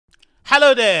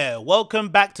Hello there, welcome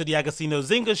back to the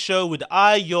AgostinhoZinga show with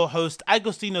your host,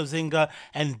 AgostinhoZinga,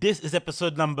 and this is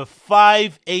episode number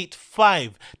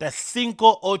 585. That's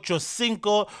Cinco Ocho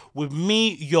Cinco with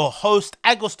me, your host,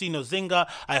 AgostinhoZinga.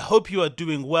 I hope you are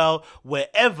doing well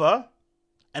wherever,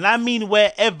 and I mean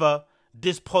wherever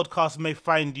this podcast may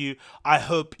find you. I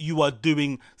hope you are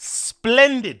doing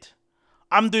splendid.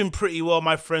 I'm doing pretty well,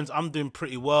 my friends. I'm doing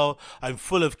pretty well. I'm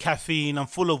full of caffeine. I'm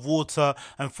full of water.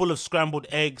 I'm full of scrambled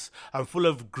eggs. I'm full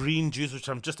of green juice, which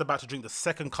I'm just about to drink the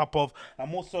second cup of.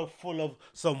 I'm also full of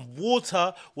some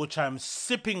water, which I'm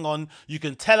sipping on. You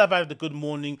can tell I've had a good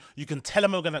morning. You can tell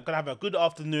I'm going to have a good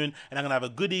afternoon, and I'm going to have a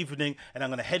good evening, and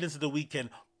I'm going to head into the weekend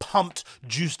pumped,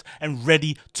 juiced, and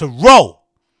ready to roll.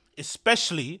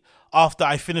 Especially after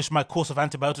I finish my course of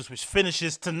antibiotics, which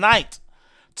finishes tonight.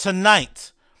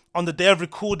 On the day of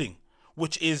recording,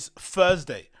 which is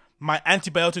Thursday, my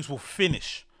antibiotics will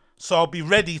finish. So I'll be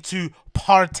ready to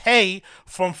partay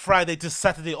from Friday to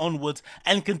Saturday onwards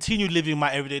and continue living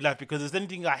my everyday life, because there's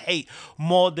anything I hate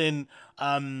more than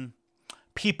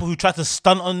people who try to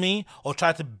stunt on me or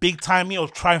try to big time me or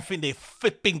try and think they're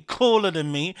flipping cooler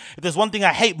than me. If there's one thing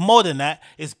I hate more than that,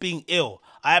 it's being ill.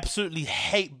 I absolutely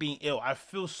hate being ill. I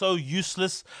feel so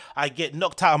useless. I get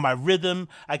knocked out of my rhythm.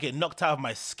 I get knocked out of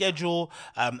my schedule.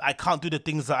 I can't do the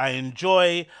things that I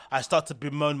enjoy. I start to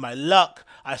bemoan my luck.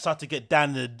 I start to get down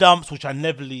in the dumps, which I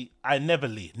never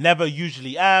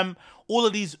usually am. All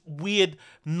of these weird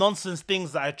nonsense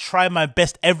things that I try my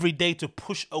best every day to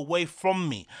push away from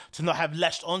me, to not have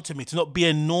latched onto me, to not be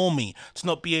a normie, to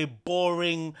not be a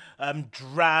boring,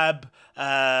 drab,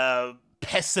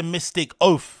 pessimistic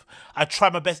oaf. I try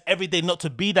my best every day not to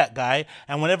be that guy,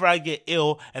 and whenever I get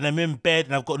ill and I'm in bed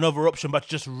and I've got no other option but to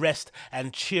just rest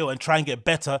and chill and try and get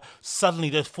better, suddenly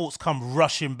those thoughts come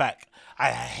rushing back.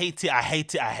 I hate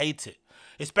it.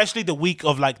 Especially the week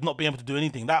of like not being able to do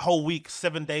anything. That whole week,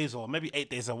 7 days or maybe 8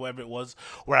 days or whatever it was,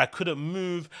 where I couldn't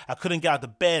move, I couldn't get out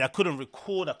of bed, I couldn't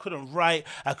record, I couldn't write,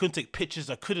 I couldn't take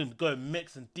pictures, I couldn't go and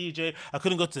mix and DJ, I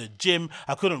couldn't go to the gym,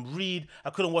 I couldn't read,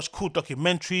 I couldn't watch cool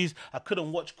documentaries, I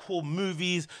couldn't watch cool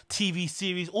movies, TV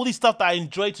series, all these stuff that I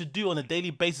enjoy to do on a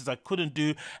daily basis, I couldn't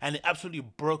do, and it absolutely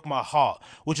broke my heart,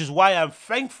 which is why I'm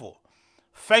thankful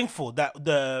that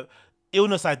the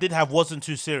illness I did have wasn't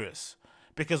too serious.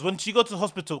 Because when you go to the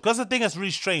hospital, because the thing that's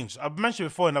really strange, I've mentioned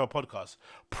before in another podcast,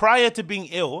 prior to going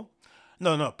to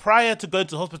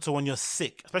the hospital when you're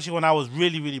sick, especially when I was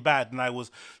really, really bad and I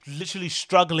was literally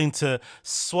struggling to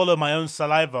swallow my own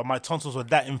saliva, my tonsils were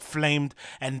that inflamed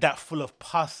and that full of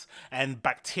pus and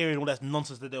bacteria and all that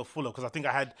nonsense that they were full of. Because I think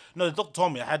the doctor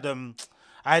told me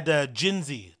I had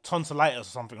Ginsey tonsillitis or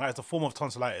something, right? It's a form of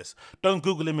tonsillitis. Don't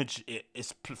Google image it.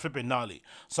 It's flipping gnarly.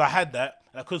 So I had that,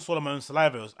 and I couldn't swallow my own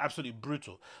saliva. It was absolutely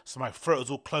brutal. So my throat was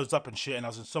all closed up and shit, and I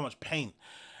was in so much pain.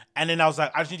 And then I was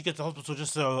like, I just need to get to the hospital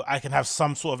just so I can have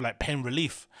some sort of like pain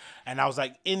relief. And I was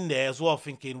like in there as well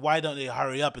thinking, why don't they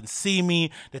hurry up and see me?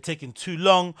 They're taking too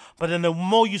long. But then the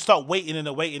more you start waiting in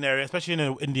the waiting area, especially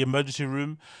in the emergency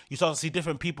room, you start to see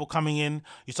different people coming in.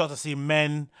 You start to see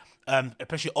men,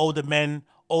 especially older men,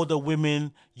 older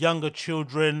women, younger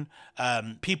children,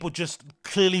 people just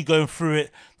clearly going through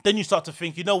it. Then you start to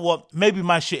think, you know what, maybe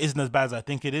my shit isn't as bad as I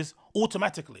think it is,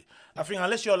 automatically. I think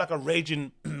unless you're like a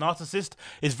raging narcissist,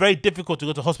 it's very difficult to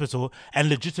go to hospital and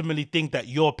legitimately think that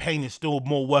your pain is still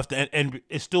more worth it and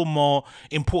is still more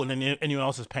important than anyone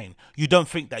else's pain. You don't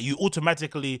think that. You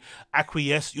automatically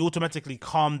acquiesce. You automatically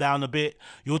calm down a bit.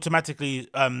 You automatically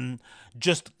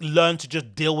just learn to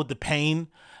just deal with the pain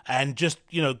and just,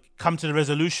 come to the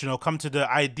resolution or come to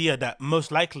the idea that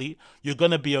most likely you're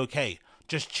going to be okay.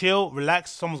 Just chill, relax,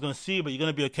 someone's going to see you, but you're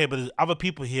going to be okay. But there's other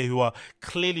people here who are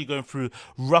clearly going through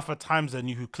rougher times than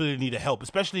you, who clearly need help,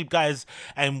 especially guys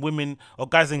and women or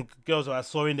guys and girls that I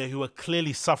saw in there who are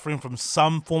clearly suffering from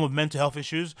some form of mental health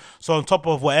issues. So on top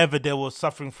of whatever they were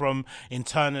suffering from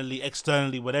internally,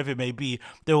 externally, whatever it may be,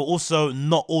 they were also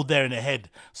not all there in their head.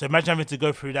 So imagine having to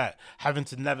go through that, having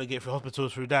to navigate through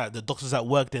hospitals through that, the doctors that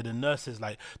work there, the nurses,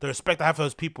 like the respect I have for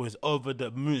those people is over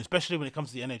the moon, especially when it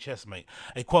comes to the NHS, mate.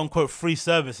 A quote-unquote free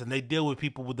service, and they deal with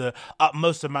people with the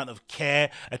utmost amount of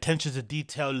care, attention to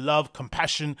detail, love,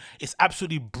 compassion. It's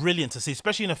absolutely brilliant to see,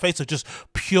 especially in the face of just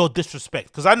pure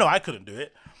disrespect, because I know I couldn't do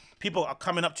it. People are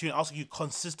coming up to you and asking you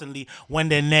consistently when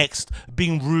they're next,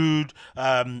 being rude,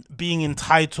 being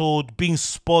entitled, being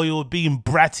spoiled, being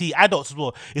bratty. Adults as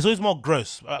well. It's always more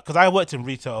gross because I worked in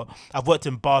retail. I've worked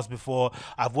in bars before.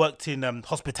 I've worked in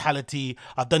hospitality.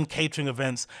 I've done catering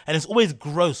events. And it's always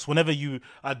gross whenever you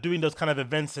are doing those kind of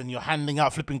events and you're handing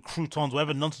out flipping croutons,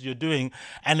 whatever nonsense you're doing.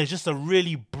 And it's just a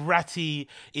really bratty,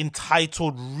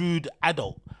 entitled, rude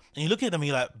adult. And you look at them and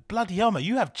you're like, bloody hell, man,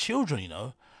 you have children, you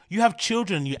know. You have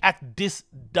children, you act this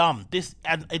dumb, this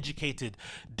uneducated,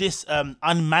 this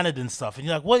unmannered and stuff. And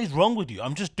you're like, what is wrong with you?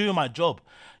 I'm just doing my job.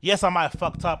 Yes, I might have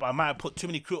fucked up. I might have put too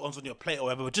many croutons on your plate or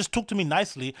whatever, but just talk to me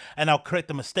nicely and I'll correct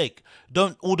the mistake.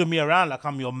 Don't order me around like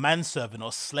I'm your manservant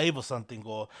or slave or something,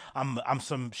 or I'm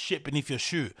some shit beneath your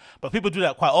shoe. But people do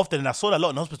that quite often, and I saw that a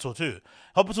lot in hospital too.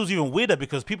 Hospital's even weirder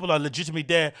because people are legitimately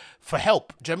there for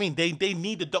help. Do you know what I mean? They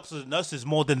need the doctors and nurses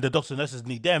more than the doctors and nurses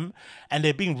need them, and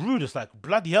they're being rude. It's like,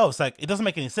 bloody hell. It's like, it doesn't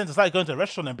make any sense. It's like going to a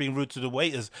restaurant and being rude to the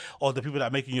waiters or the people that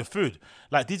are making your food.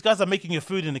 Like, these guys are making your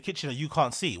food in the kitchen that you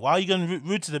can't see. Why are you going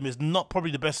rude to them is not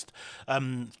probably the best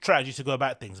strategy to go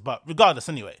about things. But regardless,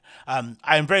 anyway, I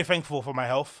am very thankful for my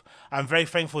health. I'm very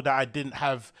thankful that I didn't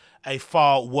have a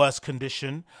far worse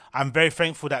condition. I'm very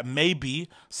thankful that maybe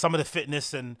some of the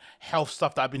fitness and health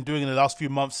stuff that I've been doing in the last few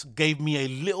months gave me a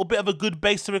little bit of a good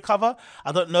base to recover.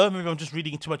 I don't know, maybe I'm just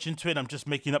reading too much into it and I'm just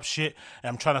making up shit and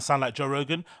I'm trying to sound like Joe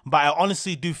Rogan. But I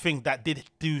honestly do think that did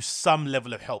do some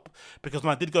level of help, because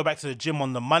when I did go back to the gym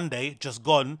on the Monday, just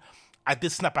gone, I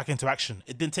did snap back into action.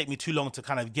 It didn't take me too long to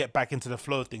kind of get back into the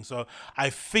flow of things. So I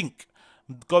think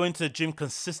going to the gym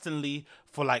consistently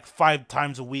for like 5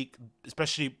 times a week,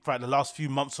 especially for like the last few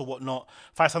months or whatnot,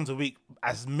 5 times a week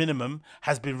as minimum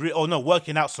has been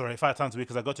working out, 5 times a week,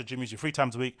 because I go to the gym usually 3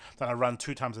 times a week, then I run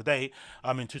 2 times a day.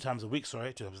 2 times a week, 2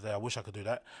 times a day. I wish I could do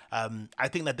that. I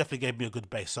think that definitely gave me a good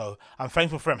base. So I'm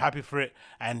thankful for it, I'm happy for it,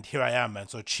 and here I am, man.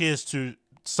 So cheers to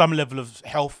some level of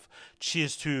health.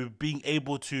 Cheers to being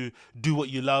able to do what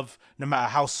you love, no matter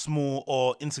how small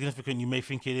or insignificant you may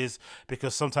think it is.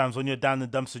 Because sometimes when you're down in the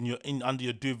dumps and you're in under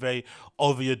your duvet,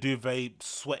 over your duvet,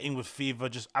 sweating with fever,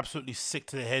 just absolutely sick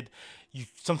to the head, you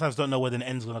sometimes don't know where the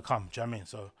end's gonna come. Do you know what I mean?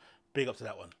 So big up to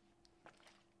that one.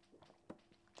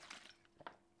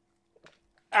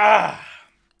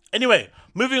 Anyway,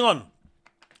 moving on.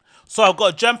 So I've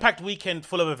got a jam-packed weekend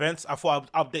full of events I thought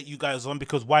I'd update you guys on,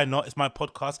 because why not? It's my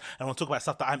podcast and I want to talk about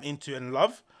stuff that I'm into and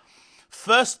love.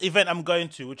 First event I'm going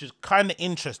to, which is kind of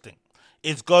interesting,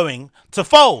 is going to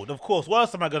Fold, of course. Where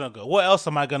else am I going to go? What else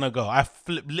am I going to go? I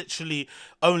literally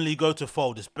only go to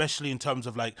Fold, especially in terms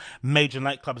of like major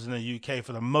nightclubs in the UK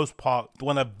for the most part. The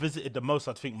one I've visited the most,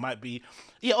 I think, might be,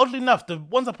 oddly enough, the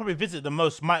ones I probably visited the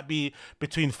most might be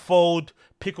between Fold,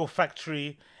 Pickle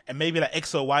Factory, and maybe like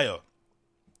XOYO.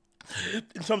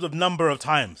 In terms of number of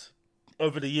times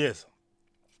over the years,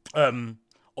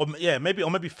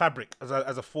 maybe Fabric as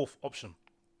a fourth option.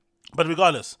 But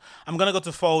regardless, I'm gonna go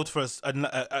to Fold for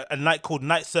a night called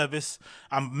Night Service.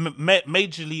 I'm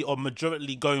majorly or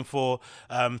majority going for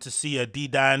to see a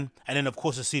D-Dan, and then of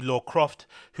course to see Laura Croft,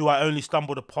 who I only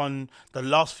stumbled upon the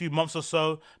last few months or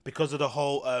so because of the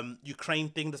whole Ukraine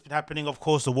thing that's been happening. Of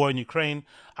course, the war in Ukraine.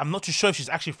 I'm not too sure if she's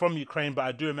actually from Ukraine, but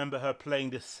I do remember her playing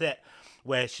this set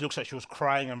where she looks like she was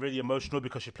crying and really emotional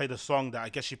because she played a song that I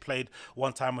guess she played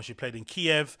one time when she played in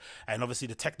Kiev. And obviously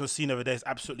the techno scene over there is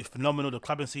absolutely phenomenal. The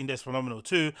clubbing scene there is phenomenal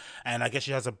too. And I guess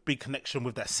she has a big connection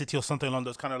with that city or something along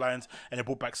those kind of lines. And it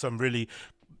brought back some really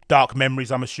dark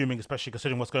memories, I'm assuming, especially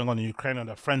considering what's going on in Ukraine and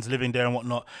her friends living there and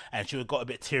whatnot. And she got a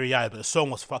bit teary-eyed, but the song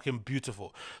was fucking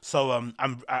beautiful. So and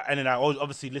then I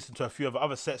obviously listened to a few of her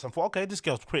other sets and thought, okay, this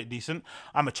girl's pretty decent,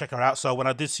 I'm gonna check her out. So when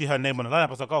I did see her name on the lineup,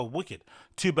 I was like, oh, wicked,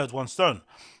 2 birds, 1 stone.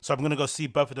 So I'm gonna go see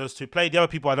both of those two play. The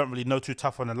other people I don't really know too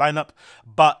tough on the lineup,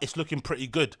 but it's looking pretty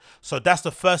good. So that's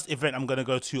the first event I'm gonna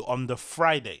go to on the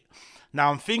Friday.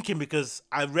 Now I'm thinking, because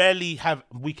I rarely have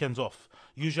weekends off.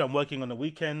 Usually I'm working on the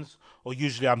weekends, or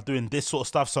usually I'm doing this sort of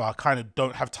stuff, so I kind of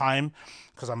don't have time,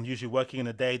 because I'm usually working in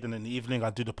the day, then in the evening I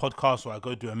do the podcast or I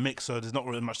go do a mix, so there's not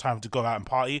really much time to go out and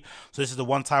party. So this is the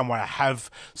one time where I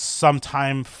have some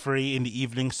time free in the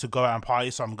evenings to go out and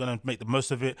party, so I'm going to make the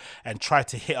most of it and try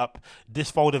to hit up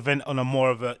this Fold event on a more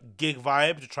of a gig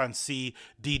vibe to try and see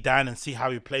D-Dan and see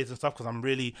how he plays and stuff, because I'm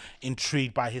really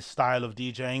intrigued by his style of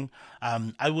DJing.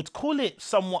 I would call it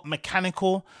somewhat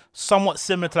mechanical, somewhat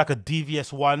similar to like a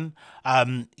DVS1.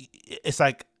 It's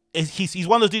like, he's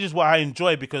one of those DJs where I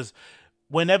enjoy, because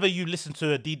whenever you listen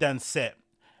to a D-Dan set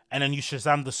and then you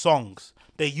Shazam the songs,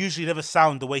 they usually never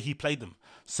sound the way he played them.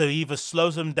 So he either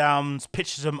slows them down,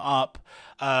 pitches them up,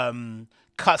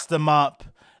 cuts them up,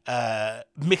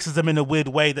 mixes them in a weird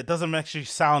way that doesn't actually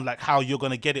sound like how you're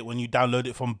going to get it when you download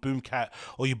it from Boomcat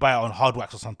or you buy it on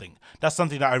Hardwax or something. That's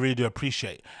something that I really do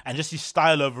appreciate. And just his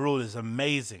style overall is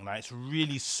amazing. Like, it's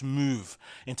really smooth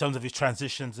in terms of his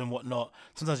transitions and whatnot.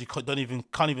 Sometimes you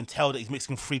can't even tell that he's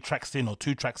mixing 3 tracks in or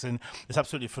 2 tracks in. It's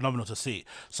absolutely phenomenal to see.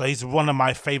 So he's one of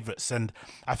my favorites. And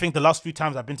I think the last few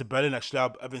times I've been to Berlin, actually,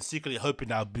 I've been secretly hoping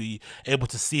that I'll be able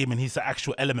to see him in his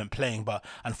actual element playing. But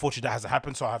unfortunately, that hasn't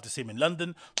happened. So I have to see him in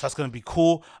London. So that's going to be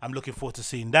cool. I'm looking forward to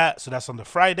seeing that. So that's on the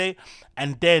Friday.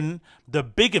 And then the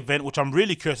big event, which I'm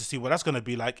really curious to see what that's going to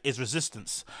be like, is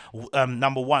Resistance,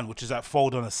 #1, which is at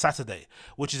Fold on a Saturday,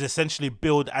 which is essentially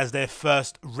billed as their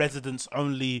first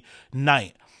residents-only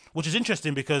night, which is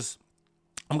interesting because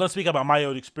I'm going to speak about my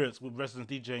own experience with resident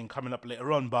DJing coming up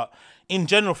later on. But in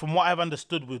general, from what I've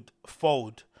understood with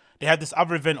Fold, they have this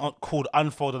other event called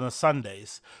Unfold on the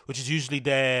Sundays, which is usually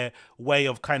their way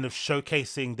of kind of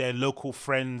showcasing their local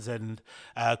friends and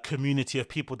community of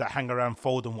people that hang around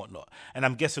Fold and whatnot. And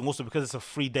I'm guessing also because it's a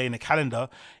free day in the calendar,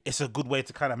 it's a good way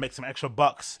to kind of make some extra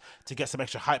bucks, to get some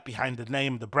extra hype behind the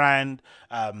name, the brand,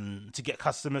 to get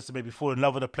customers to maybe fall in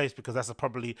love with the place, because that's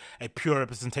probably a pure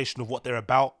representation of what they're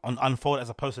about on Unfold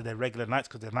as opposed to their regular nights,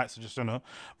 because their nights are just,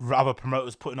 other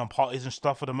promoters putting on parties and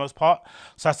stuff for the most part.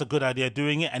 So that's a good idea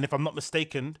doing it. And if I'm not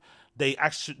mistaken, they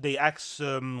change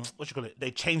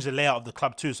the layout of the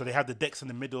club too. So they have the decks in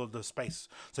the middle of the space.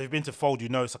 So if you've been to Fold,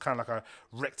 it's a kind of like a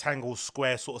rectangle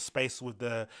square sort of space with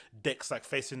the decks like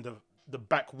facing the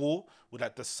back wall with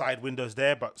like the side windows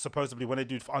there. But supposedly when they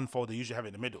do Unfold, they usually have it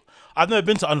in the middle. I've never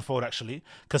been to Unfold actually,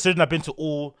 considering I've been to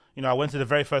all, I went to the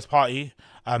very first party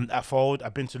at Fold.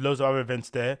 I've been to loads of other events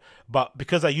there, but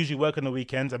because I usually work on the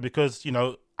weekends and because,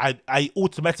 I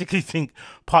automatically think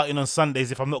partying on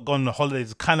Sundays, if I'm not going on holidays,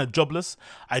 is kind of jobless.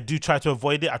 I do try to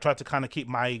avoid it. I try to kind of keep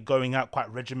my going out quite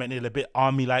regimented, a bit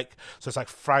army-like. So it's like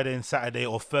Friday and Saturday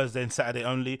or Thursday and Saturday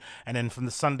only. And then from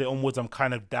the Sunday onwards, I'm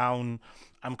kind of down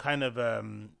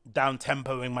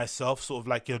tempoing myself, sort of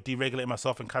like, deregulating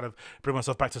myself and kind of bring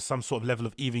myself back to some sort of level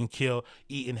of even keel,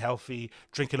 eating healthy,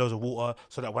 drinking loads of water,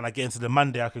 so that when I get into the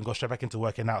Monday, I can go straight back into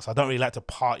working out. So I don't really like to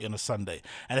party on a Sunday.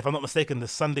 And if I'm not mistaken, the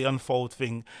Sunday Unfold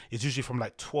thing is usually from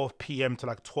like 12 p.m. to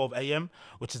like 12 a.m.,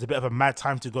 which is a bit of a mad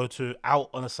time to go to out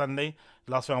on a Sunday.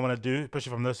 The last thing I want to do,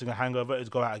 especially if I'm nursing a hangover, is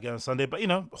go out again on Sunday. But,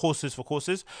 horses for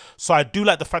courses. So I do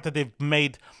like the fact that they've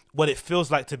made what it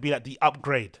feels like to be like the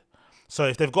upgrade. So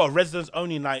if they've got a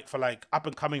residents-only night for like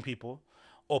up-and-coming people,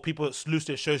 or people that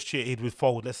loosely associated with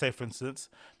Fold, let's say for instance,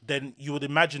 then you would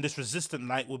imagine this Resistant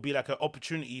night would be like an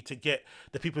opportunity to get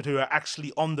the people who are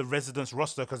actually on the residents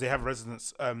roster, because they have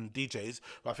residents DJs.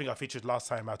 I think I featured last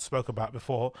time, I spoke about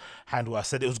beforehand where I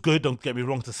said it was good, don't get me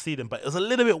wrong, to see them, but it was a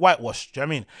little bit whitewashed. Do you know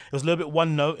what I mean? It was a little bit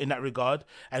one note in that regard.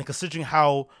 And considering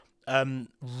how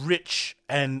rich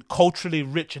and culturally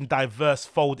rich and diverse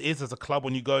Fold is as a club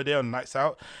when you go there on nights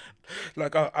out.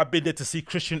 Like I've been there to see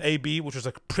Christian AB, which was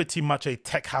pretty much a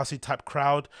tech housey type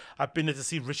crowd. I've been there to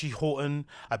see Richie Horton.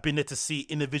 I've been there to see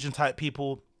Innovision type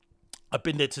people. I've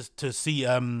been there to see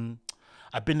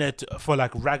I've been there for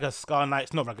like Ragga Ska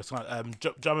nights, not Ragga Ska,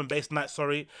 drum and bass nights,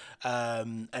 sorry,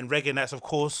 and reggae nights, of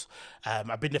course.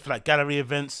 I've been there for like gallery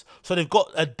events. So they've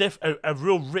got a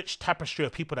real rich tapestry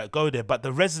of people that go there. But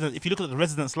if you look at the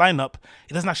residents lineup,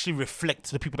 it doesn't actually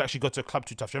reflect the people that actually go to a club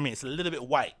too tough. You know what I mean? It's a little bit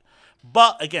white.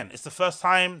 But again, it's the first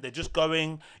time, they're just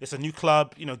going, it's a new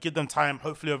club, give them time,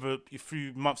 hopefully over a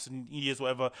few months and years,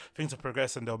 whatever, things will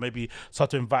progress and they'll maybe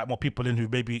start to invite more people in who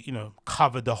maybe,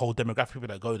 cover the whole demographic of people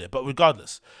that go there. But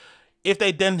regardless, if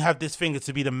they then have this thing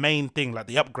to be the main thing, like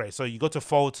the upgrade, so you go to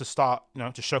Fold to start,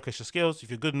 to showcase your skills.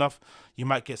 If you're good enough, you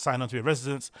might get signed on to be a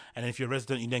resident, and if you're a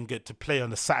resident, you then get to play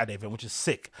on the Saturday event, which is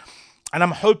sick. And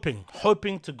I'm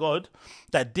hoping to God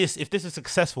that if this is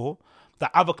successful, that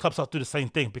other clubs start to do the same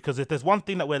thing. Because if there's one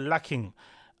thing that we're lacking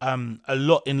a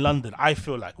lot in London, I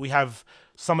feel like we have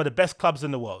some of the best clubs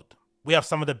in the world. We have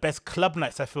some of the best club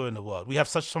nights, I feel, in the world. We have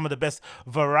some of the best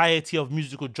variety of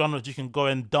musical genres you can go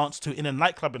and dance to in a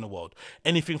nightclub in the world.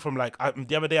 Anything from like,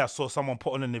 the other day I saw someone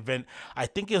put on an event, I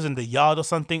think it was in the Yard or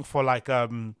something, for like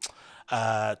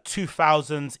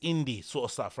 2000s indie sort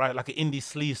of stuff, right? Like an indie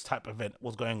sleaze type event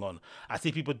was going on. I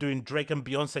see people doing Drake and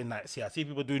Beyonce nights here. I see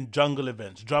people doing jungle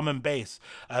events, drum and bass,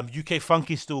 UK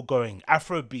funky still going,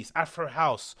 Afro beats, Afro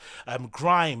house,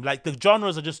 grime. Like the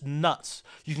genres are just nuts.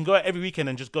 You can go out every weekend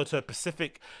and just go to a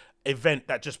specific event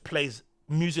that just plays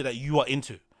music that you are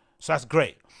into. So that's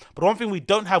great. But one thing we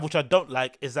don't have, which I don't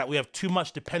like, is that we have too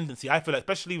much dependency. I feel like,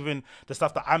 especially within the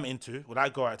stuff that I'm into, what I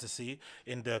go out to see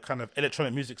in the kind of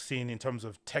electronic music scene in terms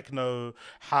of techno,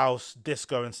 house,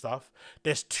 disco and stuff,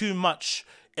 there's too much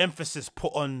emphasis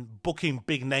put on booking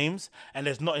big names, and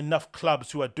there's not enough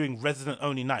clubs who are doing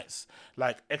resident-only nights.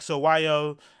 Like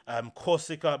XOYO,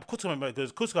 Corsica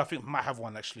I think might have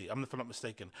one actually, if I'm not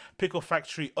mistaken. Pickle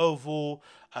Factory, Oval,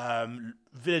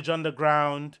 Village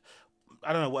Underground,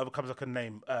 I don't know, whatever clubs I can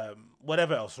name,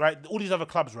 whatever else, right? All these other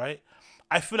clubs, right?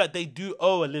 I feel like they do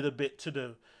owe a little bit to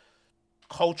the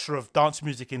culture of dance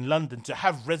music in London to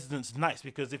have residence nights,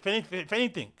 because if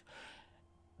anything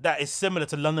that is similar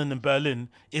to London and Berlin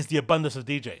is the abundance of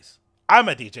DJs. I'm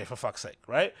a DJ, for fuck's sake,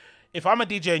 right? If I'm a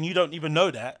DJ and you don't even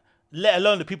know that, let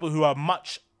alone the people who are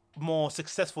much more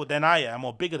successful than I am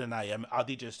or bigger than I am, our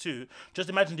DJs too, just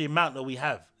imagine the amount that we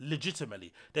have,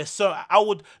 legitimately. I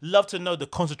would love to know the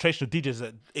concentration of DJs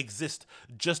that exist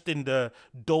just in the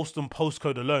Dalston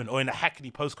postcode alone or in the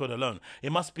Hackney postcode alone.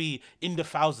 It must be in the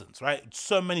thousands, right?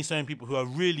 So many people who are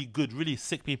really good, really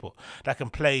sick people that can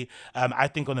play, I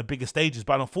think, on the bigger stages,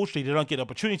 but unfortunately they don't get the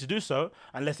opportunity to do so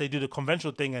unless they do the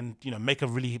conventional thing and, you know, make a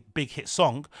really big hit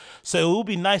song. So it will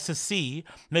be nice to see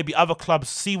maybe other clubs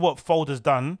see what Fold has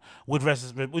done with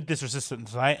this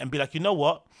resistance, right? And be like, you know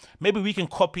what? Maybe we can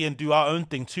copy and do our own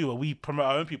thing too, or we promote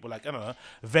our own people. Like, I don't know,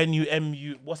 Venue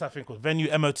MU, what's that thing called?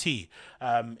 Venue MOT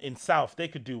in South, they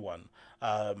could do one.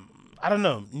 I don't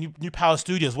know, New Power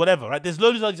Studios, whatever, right? There's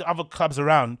loads of these other clubs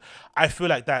around. I feel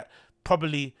like that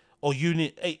probably, or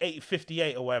Unit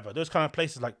 858 or whatever, those kind of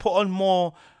places, like put on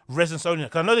more residents only.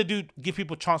 Because I know they do give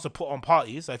people a chance to put on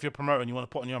parties. So if you're a promoter and you want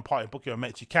to put on your own party, book your own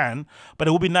mates, you can. But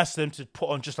it would be nice for them to put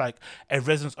on just like a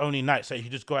residents only night, so you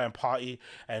can just go out and party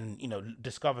and, you know,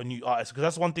 discover new artists. Because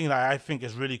that's one thing that I think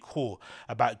is really cool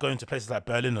about going to places like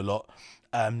Berlin a lot.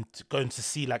 Going to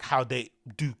see like how they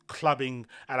do clubbing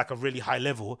at like a really high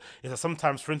level is that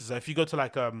sometimes, for instance, if you go to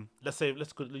like let's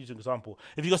use an example.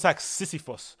 If you go to like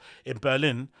Sisyphos in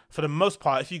Berlin, for the most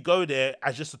part, if you go there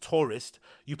as just a tourist,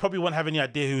 you probably won't have any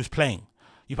idea who's playing.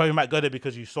 You probably might go there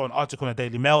because you saw an article in the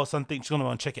Daily Mail or something. You're going to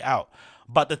want to check it out.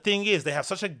 But the thing is, they have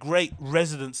such a great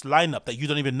residence lineup that you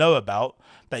don't even know about,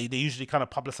 that they usually kind of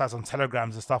publicize on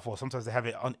telegrams and stuff, or sometimes they have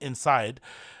it on inside,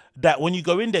 that when you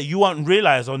go in there, you won't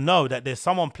realize or know that there's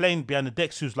someone playing behind the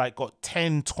decks who's like got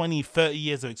 10, 20, 30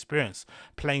 years of experience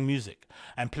playing music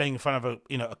and playing in front of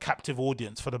a captive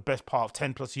audience for the best part of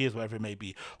 10 plus years, whatever it may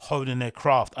be, honing their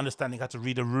craft, understanding how to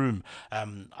read a room,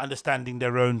 understanding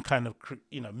their own kind of,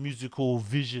 musical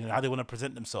vision and how they want to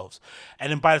present themselves.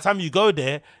 And then by the time you go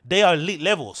there, they are elite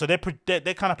level. So they're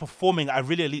kind of performing at a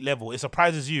really elite level. It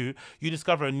surprises you. You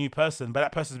discover a new person, but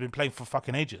that person's been playing for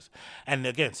fucking ages. And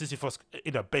again, Sisyphos,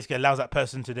 basically allows that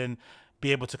person to then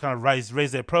be able to kind of raise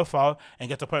their profile and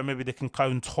get to a point where maybe they can go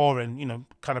and tour and,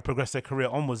 kind of progress their career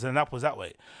onwards and upwards that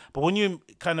way. But when you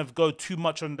kind of go too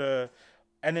much on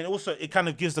and then also it kind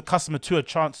of gives the customer too a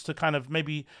chance to kind of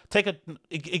maybe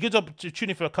it gives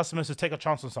opportunity for the customers to take a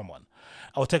chance on someone,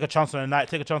 or take a chance on a night,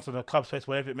 take a chance on a club space,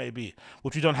 whatever it may be,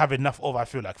 which we don't have enough of. I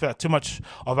feel like too much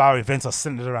of our events are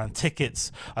centered around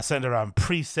tickets, are centered around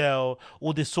pre-sale,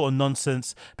 all this sort of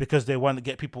nonsense, because they want to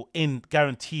get people in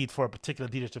guaranteed for a particular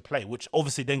DJ to play, which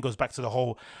obviously then goes back to the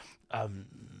whole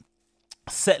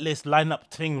set list lineup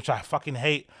thing, which I fucking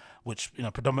hate. Which,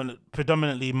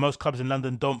 predominantly most clubs in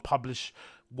London don't publish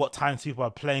what times people are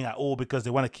playing at all, because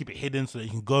they want to keep it hidden so that you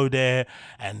can go there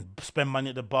and spend money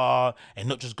at the bar and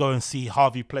not just go and see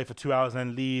Harvey play for 2 hours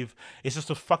and then leave. It's just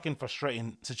a fucking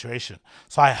frustrating situation.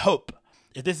 So I hope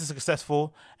if this is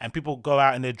successful and people go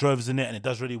out in their droves in it and it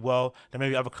does really well, then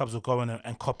maybe other clubs will go in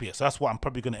and copy it. So that's what I'm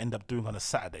probably going to end up doing on a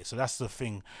Saturday. So that's the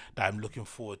thing that I'm looking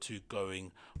forward to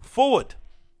going forward.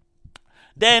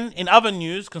 Then, in other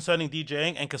news concerning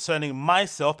DJing and concerning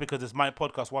myself, because it's my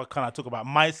podcast, why can't I talk about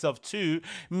myself too?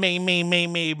 Me.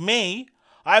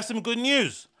 I have some good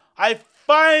news. I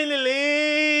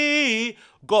finally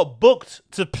got booked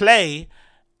to play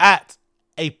at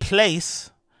a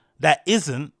place that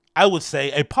isn't, I would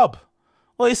say, a pub.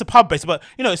 Well, it's a pub place, but,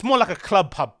 it's more like a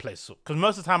club pub place. Because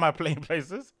most of the time I play in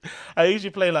places, I usually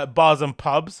play like bars and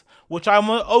pubs, which I'm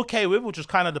okay with, which was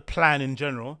kind of the plan in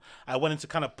general. I wanted to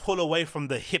kind of pull away from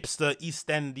the hipster,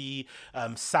 East Endy,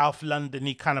 South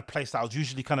London-y kind of place that I was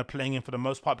usually kind of playing in for the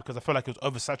most part, because I felt like it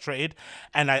was oversaturated.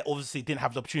 And I obviously didn't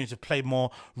have the opportunity to play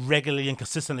more regularly and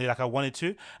consistently like I wanted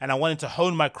to. And I wanted to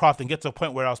hone my craft and get to a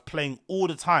point where I was playing all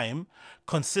the time,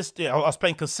 I was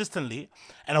playing consistently,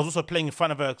 and I was also playing in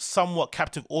front of a somewhat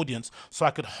captive audience, so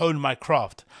I could hone my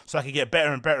craft, so I could get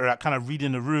better and better at kind of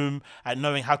reading the room, at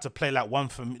knowing how to play like one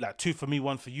for me, like two for me,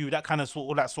 one for you, that kind of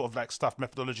all that sort of like stuff,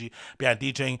 methodology behind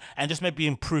DJing, and just maybe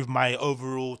improve my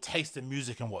overall taste in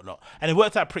music and whatnot. And it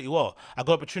worked out pretty well. I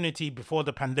got opportunity before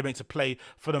the pandemic to play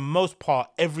for the most part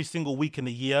every single week in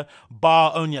the year,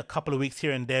 bar only a couple of weeks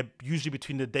here and there, usually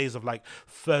between the days of like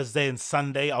Thursday and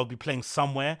Sunday. I'll be playing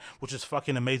somewhere, which is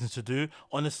fucking amazing to do.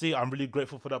 Honestly, I'm really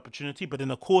grateful for the opportunity. But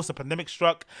then of course the pandemic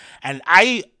struck, and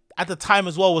I at the time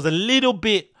as well was a little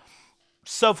bit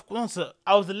I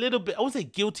wouldn't say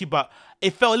guilty, but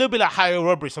it felt a little bit like highway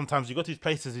robbery. Sometimes you go to these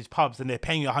places, these pubs, and they're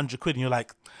paying you 100 quid and you're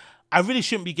like, I really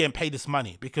shouldn't be getting paid this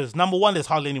money, because number one, there's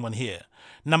hardly anyone here.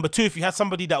 Number two, if you had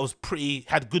somebody that was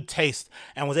had good taste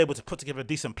and was able to put together a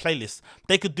decent playlist,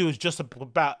 they could do just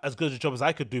about as good a job as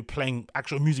I could do playing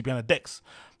actual music behind the decks.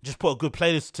 just put a good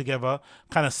playlist together,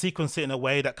 kind of sequence it in a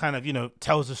way that kind of,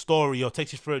 tells a story or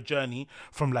takes you through a journey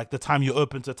from like the time you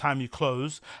open to the time you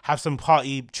close. Have some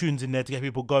party tunes in there to get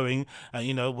people going,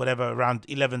 whatever, around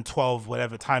 11, 12,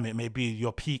 whatever time it may be,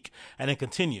 your peak, and then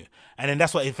continue. And then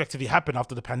that's what effectively happened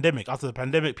after the pandemic. After the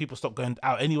pandemic, people stopped going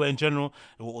out anyway in general.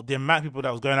 The amount of people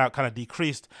that was going out kind of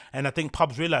decreased. And I think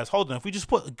pubs realized, hold on, if we just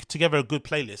put together a good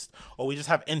playlist, or we just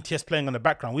have NTS playing on the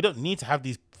background, we don't need to have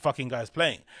these fucking guys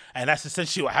playing. And that's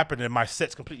essentially what happened, and my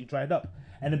set's completely dried up.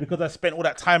 And then because I spent all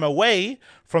that time away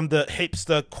from the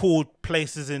hipster cool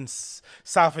places in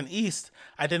South and East,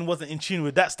 I then wasn't in tune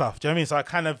with that stuff. Do you know what I mean? So I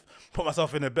kind of put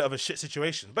myself in a bit of a shit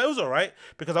situation. But it was all right,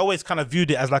 because I always kind of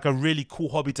viewed it as like a really cool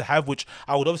hobby to have, which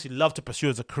I would obviously love to pursue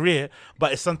as a career,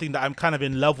 but it's something that I'm kind of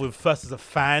in love with, first as a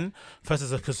fan, first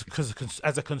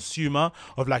as a consumer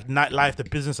of like nightlife, the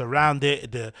business around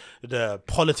it, the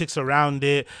politics around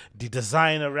it, the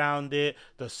design around it,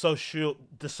 the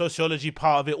sociology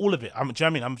part of it, all of it. Do you know what I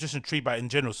mean? I'm just intrigued by it in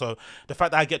general. So the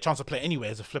fact that I get a chance to play anyway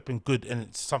is a flipping good, and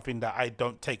it's something that I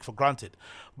don't take for granted.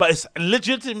 But it's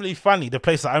legitimately funny, the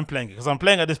place that I'm playing, because I'm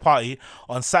playing at this party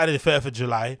on Saturday the 30th of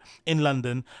July in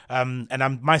London, and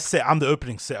I'm the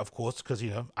opening set, of course, because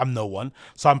I'm no one,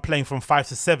 so I'm playing from 5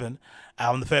 to 7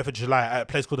 on the 30th of July at a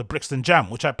place called the Brixton Jam,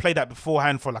 which I played at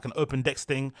beforehand for like an open decks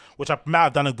thing, which I might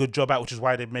have done a good job at, which is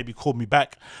why they maybe called me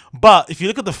back. But if you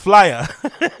look at the flyer,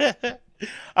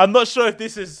 I'm not sure if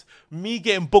this is me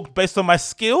getting booked based on my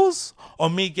skills or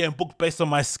me getting booked based on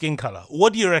my skin color.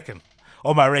 What do you reckon?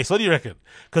 Or my race? What do you reckon?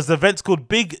 Because the event's called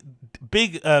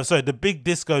the Big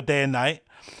Disco Day and Night,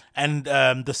 and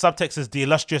the subtext is the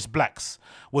Illustrious Blacks,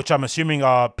 which I'm assuming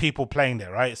are people playing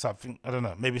there, right? So I don't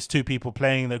know, maybe it's 2 people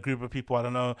playing, a group of people, I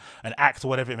don't know, an act or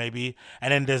whatever it may be.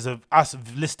 And then there's us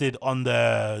listed on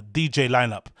the DJ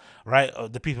lineup, right?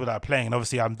 The people that are playing. And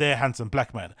obviously I'm there, handsome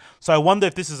black man. So I wonder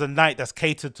if this is a night that's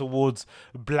catered towards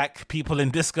black people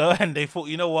in disco, and they thought,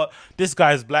 you know what, this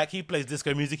guy is black, he plays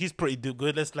disco music, he's pretty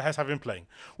good, let's have him playing.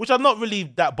 Which I'm not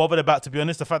really that bothered about, to be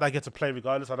honest. The fact that I get to play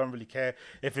regardless, I don't really care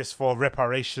if it's for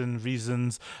reparation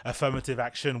reasons, affirmative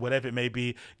action, whatever it may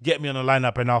be. Get me on the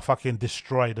lineup and I'll fucking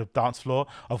destroy the dance floor,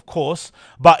 of course.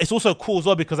 But it's also cool as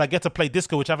well because I get to play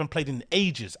disco, which I haven't played in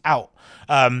ages, out.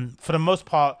 For the most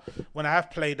part, when I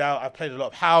have played out, I've played a lot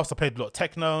of house, I played a lot of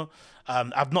techno.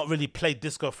 I've not really played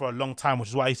disco for a long time, which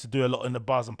is why I used to do a lot in the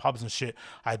bars and pubs and shit.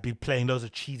 I'd be playing loads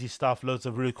of cheesy stuff, loads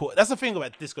of really cool. That's the thing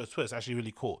about disco too. It's actually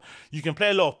really cool. You can play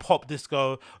a lot of pop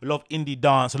disco, a lot of indie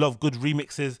dance, a lot of good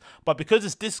remixes. But because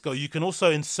it's disco, you can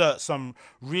also insert some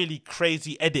really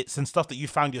crazy edits and stuff that you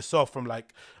found yourself from,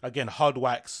 like, again, Hard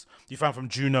Wax, you found from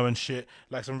Juno and shit,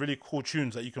 like some really cool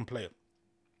tunes that you can play,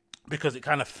 because it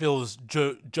kind of feels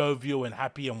jovial and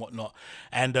happy and whatnot.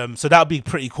 And so that would be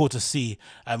pretty cool to see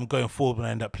going forward when I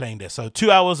end up playing there. So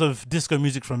 2 hours of disco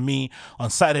music from me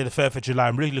on Saturday the 3rd of July.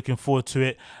 I'm really looking forward to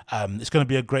it. It's going to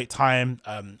be a great time.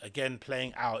 Again,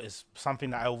 playing out is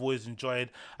something that I've always enjoyed.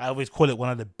 I always call it one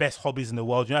of the best hobbies in the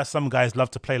world. You know, some guys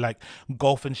love to play like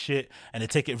golf and shit, and they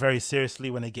take it very seriously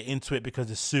when they get into it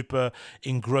because it's super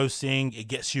engrossing. It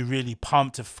gets you really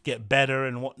pumped to get better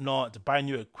and whatnot, to buy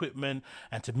new equipment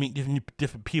and to meet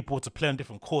different people, to play on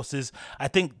different courses. I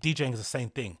think DJing is the same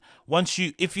thing.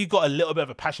 If you got a little bit of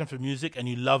a passion for music and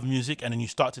you love music, and then you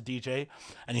start to DJ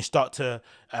and you start to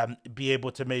be able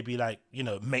to maybe, like, you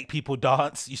know, make people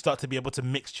dance, you start to be able to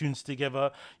mix tunes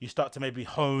together, you start to maybe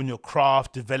hone your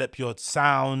craft, develop your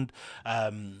sound,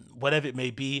 whatever it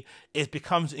may be, it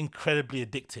becomes incredibly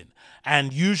addicting.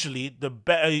 And usually the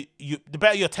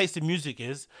better your taste in music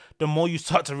is, the more you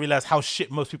start to realize how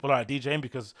shit most people are at DJing,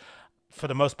 because for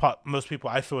the most part, most people,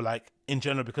 I feel like, in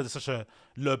general, because it's such a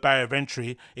low barrier of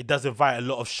entry, it does invite a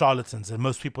lot of charlatans, and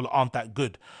most people aren't that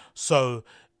good. So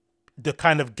the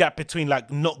kind of gap between like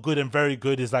not good and very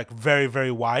good is like very, very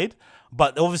wide.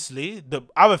 But obviously, the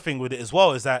other thing with it as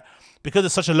well is that because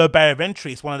it's such a low barrier of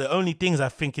entry, it's one of the only things I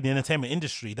think in the entertainment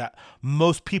industry that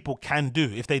most people can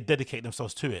do if they dedicate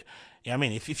themselves to it. You know what I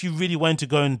mean? If you really wanted to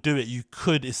go and do it, you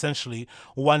could essentially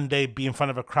one day be in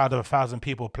front of a crowd of 1,000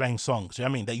 people playing songs, you know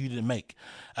what I mean, that you didn't make,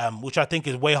 which I think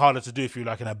is way harder to do if you're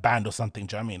like in a band or something,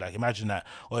 do you know what I mean? Like, imagine that,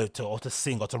 or to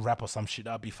sing or to rap or some shit,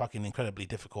 that would be fucking incredibly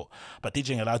difficult. But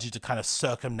DJing allows you to kind of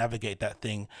circumnavigate that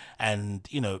thing and,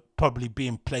 you know, probably be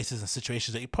in places and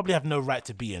situations that you probably have no right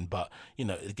to be in, but, you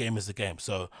know, the game is the game.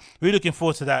 So really looking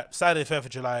forward to that. Saturday, 3rd of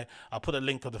July. I'll put a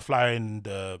link of the flyer in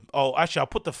the... Oh, actually, I'll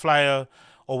put the flyer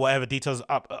or whatever. Details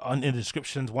up in the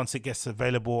descriptions once it gets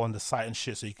available on the site and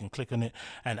shit, so you can click on it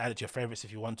and add it to your favorites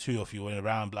if you want to, or if you went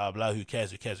around, blah blah. Who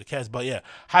cares? Who cares? Who cares? But yeah,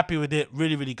 happy with it.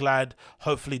 Really, really glad.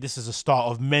 Hopefully, this is the start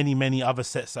of many, many other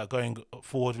sets that are going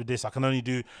forward with this. I can only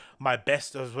do my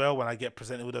best as well when I get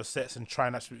presented with those sets and try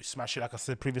and absolutely smash it. Like I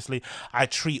said previously, I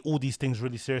treat all these things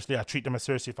really seriously. I treat them as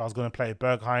seriously if I was going to play at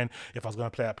Berghain, if I was going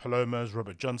to play at Paloma's,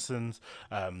 Robert Johnson's,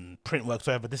 Printworks,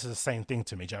 whatever. This is the same thing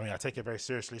to me. Do you know what I mean? I take it very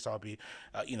seriously, so I'll be,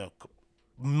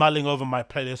 mulling over my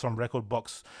playlist on Record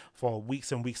Box for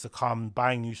weeks and weeks to come,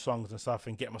 buying new songs and stuff,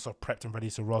 and getting myself prepped and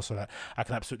ready to roll so that I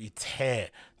can absolutely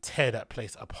tear that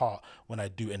place apart when I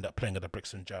do end up playing at the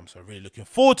Brixton Jam. So really looking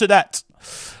forward to that.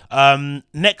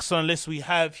 Next on the list we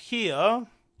have here.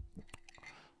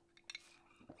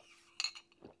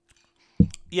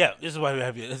 Yeah, this is why we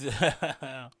have here.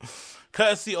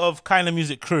 Courtesy of Kinda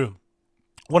Music Crew.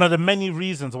 One of the many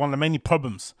reasons, one of the many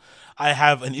problems I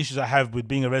have and issues I have with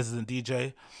being a resident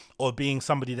DJ or being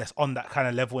somebody that's on that kind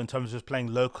of level in terms of just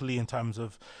playing locally, in terms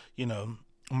of,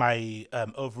 my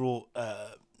overall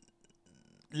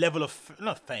level of,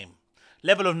 not fame,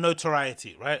 level of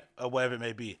notoriety, right? Or whatever it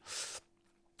may be,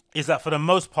 is that for the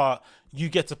most part, you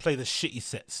get to play the shitty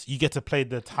sets. You get to play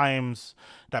the times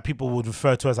that people would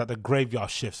refer to as like the graveyard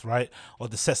shifts, right? Or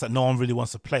the sets that no one really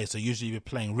wants to play. So usually you're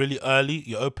playing really early,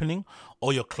 you're opening,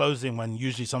 or you're closing when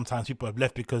usually sometimes people have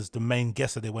left because the main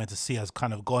guest that they went to see has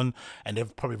kind of gone and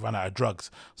they've probably run out of drugs.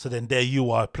 So then there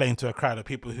you are playing to a crowd of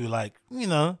people who, like,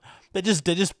 they're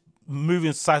just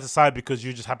moving side to side because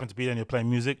you just happen to be there and you're playing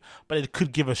music, but it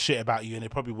could give a shit about you and they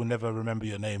probably will never remember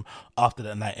your name after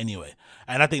that night anyway.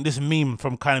 And I think this meme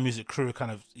from Kinda Music Crew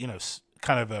kind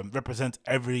of represents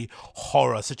every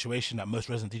horror situation that most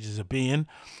resident DJs are being in.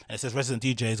 And it says resident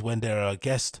DJs when they're a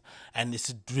guest, and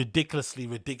it's ridiculously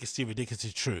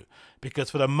true, because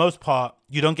for the most part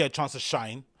you don't get a chance to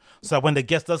shine. So when the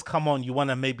guest does come on, you want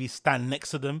to maybe stand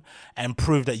next to them and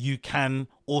prove that you can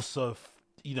also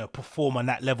perform on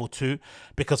that level too,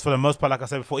 because for the most part, like I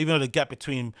said before, even though the gap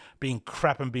between being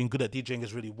crap and being good at DJing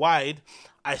is really wide,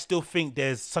 I still think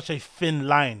there's such a thin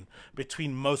line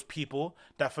between most people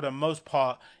that for the most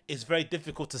part it's very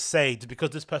difficult to say,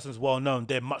 because this person is well known,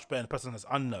 they're much better than the person that's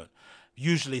unknown.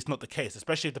 Usually it's not the case,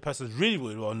 especially if the person is really,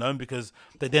 really well known, because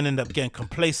they then end up getting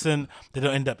complacent, they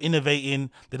don't end up innovating,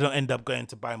 they don't end up going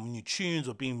to buy new tunes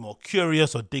or being more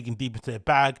curious or digging deep into their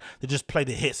bag. They just play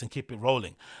the hits and keep it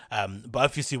rolling. But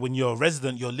obviously when you're a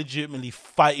resident, you're legitimately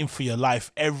fighting for your life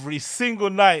every single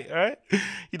night, right?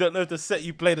 You don't know if the set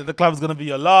you played at the club is going to be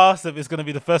your last, if it's going to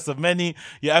be the first of many.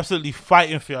 You're absolutely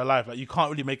fighting for your life. Like, you can't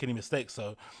really make any mistakes.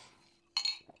 So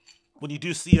when you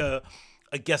do see a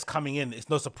guest coming in, it's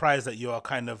no surprise that you are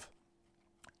kind of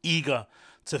eager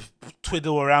to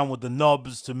twiddle around with the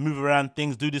knobs, to move around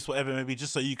things, do this, whatever, maybe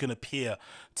just so you can appear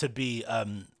to be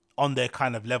on their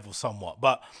kind of level somewhat.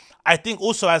 But I think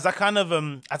also as a kind of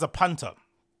as a punter,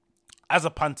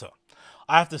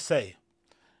 I have to say,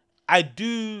 I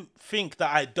do think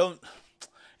that I don't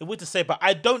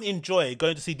enjoy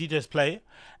going to see DJs play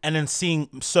and then seeing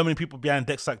so many people behind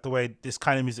decks, like the way this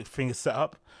kind of music thing is set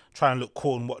up, trying to look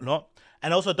cool and whatnot.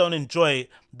 And I also don't enjoy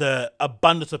the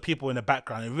abundance of people in the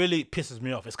background. It really pisses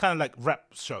me off. It's kind of like rap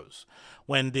shows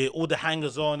when all the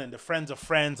hangers on and the friends of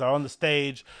friends are on the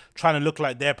stage trying to look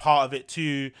like they're part of it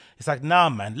too. It's like, nah,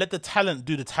 man, let the talent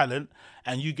do the talent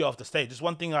and you get off the stage. It's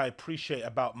one thing I appreciate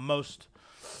about most.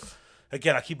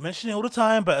 Again, I keep mentioning it all the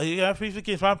time, but please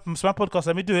forgive my podcast,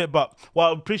 let me do it. But what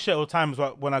I appreciate all the time is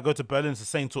when I go to Berlin, it's the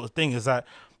same sort of thing, is that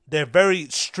they're very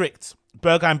strict.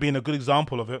 Berghain being a good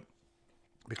example of it,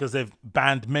 because they've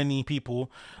banned many people.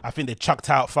 I think they chucked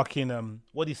out fucking,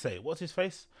 what do you say? What's his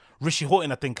face? Rishi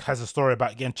Horton, I think, has a story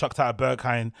about getting chucked out of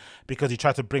Berghain because he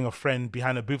tried to bring a friend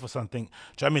behind a booth or something. Do you know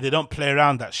what I mean? They don't play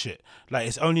around that shit. Like,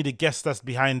 it's only the guest that's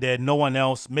behind there, no one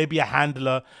else. Maybe a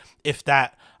handler, if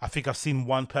that. I think I've seen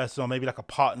one person, or maybe like a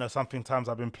partner. Sometimes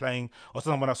I've been playing, or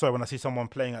something when I see someone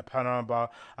playing at Panorama Bar,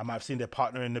 I might have seen their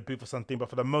partner in the booth or something. But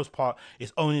for the most part,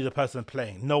 it's only the person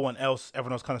playing. No one else.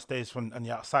 Everyone else kind of stays on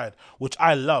the outside, which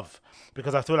I love,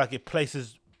 because I feel like it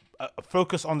places a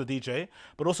focus on the DJ.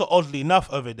 But also, oddly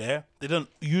enough, over there, they don't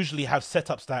usually have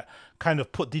setups that kind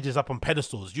of put DJs up on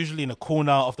pedestals, usually in a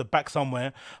corner off the back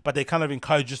somewhere, but they kind of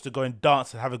encourage us to go and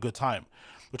dance and have a good time,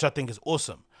 which I think is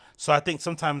awesome. So I think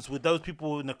sometimes with those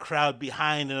people in the crowd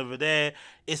behind and over there,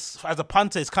 it's, as a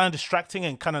punter, it's kind of distracting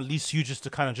and kind of leaves you just to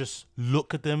kind of just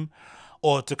look at them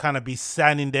or to kind of be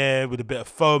standing there with a bit of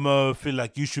FOMO, feel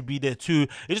like you should be there too.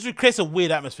 It just creates a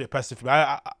weird atmosphere personally.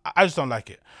 I just don't like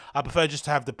it. I prefer just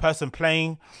to have the person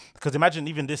playing, because imagine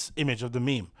even this image of the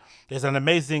meme. There's an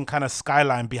amazing kind of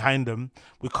skyline behind them.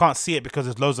 We can't see it because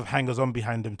there's loads of hangers on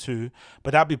behind them too.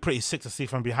 But that'd be pretty sick to see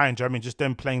from behind. Do you know what I mean? Just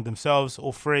them playing themselves,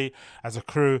 all three as a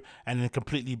crew, and then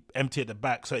completely empty at the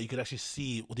back so that you could actually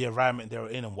see the environment they were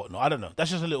in and whatnot. I don't know.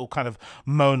 That's just a little kind of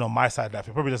moan on my side. That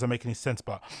it probably doesn't make any sense.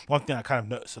 But one thing I kind of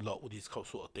notice a lot with these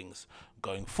sort of things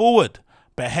going forward.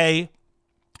 But hey,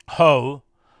 ho,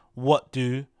 what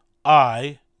do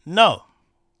I know?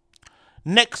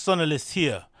 Next on the list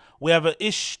here, we have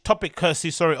a topic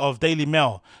courtesy, of Daily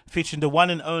Mail, featuring the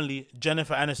one and only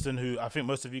Jennifer Aniston, who I think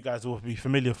most of you guys will be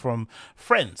familiar from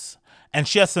Friends. And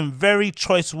she has some very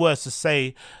choice words to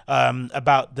say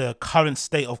about the current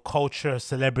state of culture,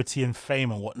 celebrity, and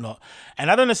fame and whatnot.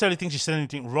 And I don't necessarily think she said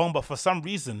anything wrong, but for some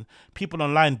reason, people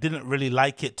online didn't really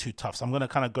like it too tough. So I'm going to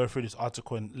kind of go through this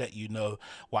article and let you know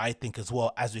what I think as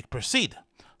well as we proceed.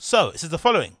 So it says the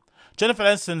following. Jennifer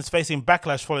Aniston is facing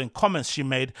backlash following comments she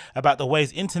made about the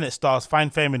ways internet stars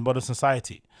find fame in modern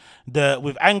society,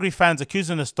 with angry fans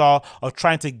accusing the star of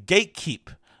trying to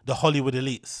gatekeep the Hollywood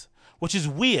elites, which is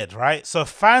weird, right? So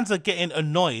fans are getting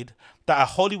annoyed that a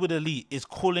Hollywood elite is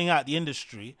calling out the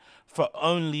industry for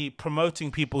only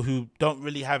promoting people who don't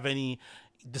really have any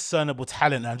discernible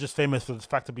talent and are just famous for the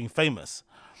fact of being famous.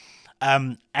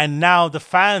 And now the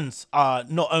fans are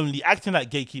not only acting like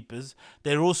gatekeepers,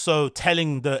 they're also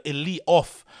telling the elite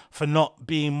off for not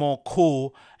being more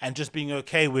cool and just being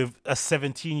okay with a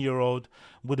 17-year-old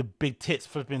with a big tits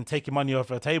flipping taking money off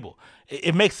her table.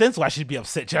 It makes sense why she'd be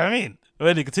upset, do you know what I mean?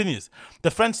 When it continues.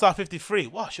 The Friends star 53,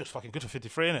 wow, she was fucking good for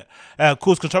 53, innit?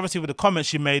 Caused controversy with the comments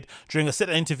she made during a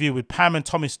sit-down interview with Pam and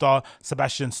Tommy star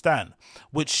Sebastian Stan,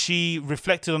 which she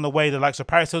reflected on the way the likes of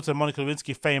Paris Hilton and Monica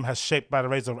Lewinsky fame has shaped by the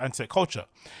rise of internet culture.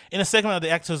 In a segment of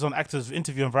the Actors on Actors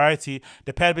interview on Variety,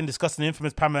 the pair had been discussing the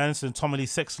infamous Pamela Anderson and Tommy Lee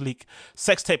sex tape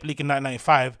leak in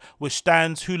 1995, which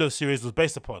Stan's Hulu series was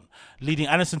based upon, leading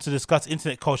Anderson to discuss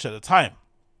internet culture at the time.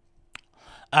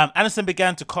 Aniston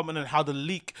began to comment on how the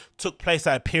leak took place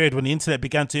at a period when the internet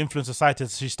began to influence society,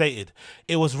 as she stated.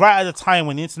 It was right at the time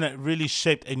when the internet really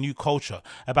shaped a new culture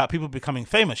about people becoming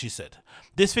famous, she said.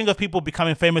 This thing of people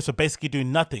becoming famous for basically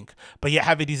doing nothing, but yet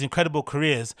having these incredible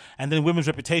careers, and then women's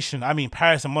reputation, I mean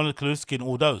Paris and Monica Lewinsky and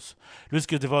all those.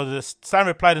 Lewinsky devoted this. Stan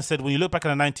replied and said, when you look back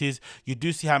in the 90s, you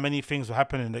do see how many things were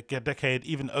happening in the decade.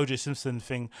 Even O.J. Simpson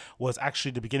thing was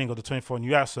actually the beginning of the 24 New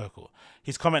York circle.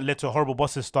 His comment led to a horrible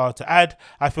bosses star to add,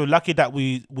 I feel lucky that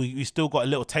we still got a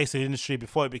little taste of the industry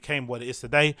before it became what it is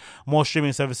today. More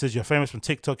streaming services, you're famous from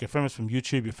TikTok, you're famous from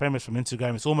YouTube, you're famous from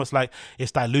Instagram. It's almost like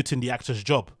it's diluting the actor's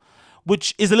job,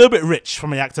 which is a little bit rich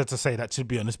from an actor to say that, to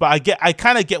be honest. But I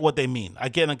kind of get what they mean. I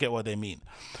get what they mean.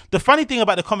 The funny thing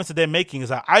about the comments that they're making is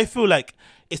that I feel like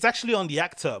it's actually on the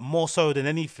actor more so than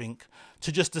anything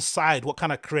to just decide what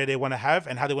kind of career they want to have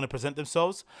and how they want to present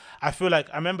themselves. I feel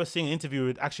like I remember seeing an interview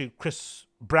with actually Chris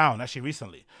Brown actually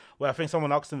recently, where I think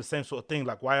someone asked him the same sort of thing,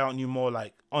 like, why aren't you more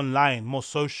like online, more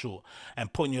social,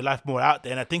 and putting your life more out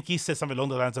there? And I think he said something along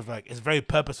the lines of like, it's very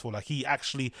purposeful. Like, he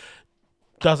actually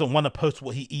doesn't want to post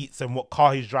what he eats and what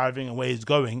car he's driving and where he's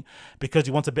going, because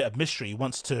he wants a bit of mystery. He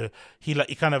wants to, he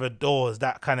kind of adores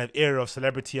that kind of era of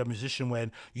celebrity or musician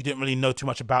when you didn't really know too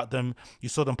much about them. You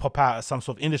saw them pop out at some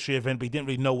sort of industry event, but you didn't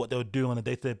really know what they were doing on a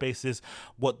day-to-day basis,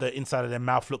 what the inside of their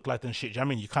mouth looked like and shit. I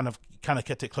mean, you kind of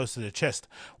kept it close to the chest,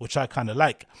 which I kind of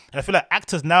like. And I feel like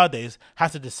actors nowadays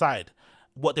have to decide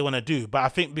what they want to do. But I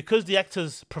think because the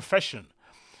actor's profession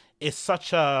is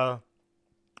so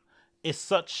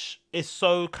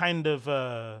kind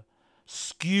of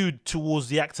skewed towards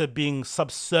the actor being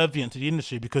subservient to the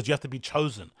industry, because you have to be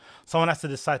chosen. Someone has to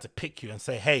decide to pick you and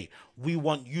say, hey, we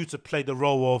want you to play the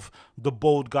role of the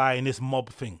bald guy in this mob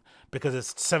thing, because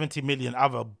there's 70 million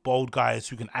other bald guys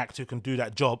who can act, who can do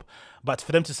that job. But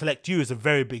for them to select you is a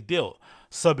very big deal.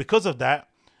 So because of that,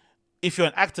 if you're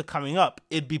an actor coming up,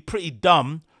 it'd be pretty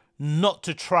dumb not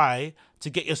to try to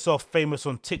get yourself famous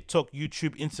on TikTok,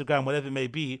 YouTube, Instagram, whatever it may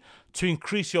be, to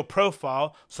increase your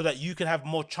profile so that you can have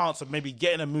more chance of maybe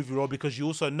getting a movie role, because you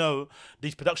also know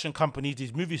these production companies,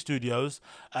 these movie studios,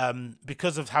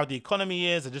 because of how the economy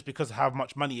is and just because of how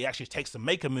much money it actually takes to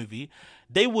make a movie,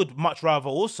 they would much rather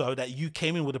also that you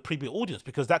came in with a pre-built audience,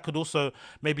 because that could also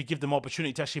maybe give them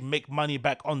opportunity to actually make money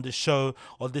back on this show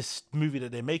or this movie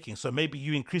that they're making. So maybe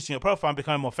you increasing your profile and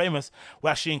becoming more famous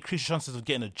will actually increase your chances of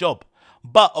getting a job.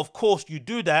 But of course you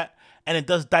do that and it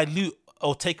does dilute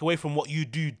or take away from what you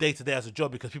do day to day as a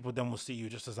job, because people then will see you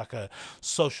just as like a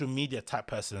social media type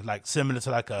person, like similar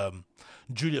to like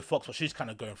Julia Fox, what she's kind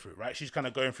of going through, right? She's kind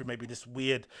of going through maybe this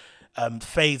weird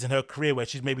phase in her career where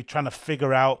she's maybe trying to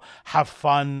figure out, have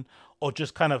fun, or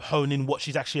just kind of hone in what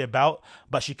she's actually about.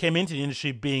 But she came into the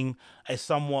industry being a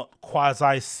somewhat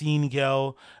quasi scene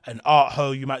girl, an art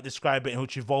hoe, you might describe it, in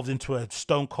which evolved into a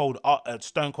stone cold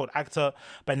actor.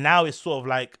 But now it's sort of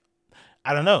like,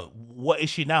 I don't know, what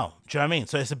is she now? Do you know what I mean?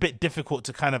 So it's a bit difficult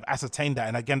to kind of ascertain that.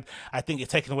 And again, I think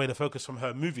it's taken away the focus from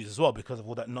her movies as well, because of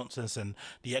all that nonsense and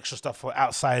the extra stuff for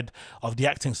outside of the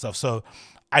acting stuff. So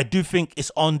I do think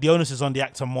the onus is on the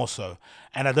actor more so.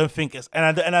 And I don't think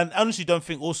I honestly don't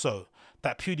think also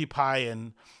that PewDiePie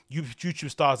and YouTube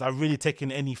stars are really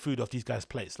taking any food off these guys'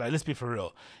 plates. Like, let's be for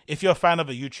real. If you're a fan of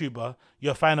a YouTuber,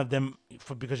 you're a fan of them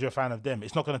because you're a fan of them.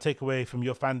 It's not going to take away from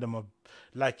your fandom of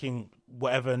liking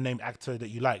whatever named actor that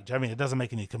you like. Do you know what I mean? It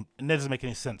doesn't make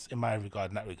any sense in my regard,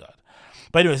 in that regard.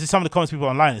 But anyways, this is some of the comments people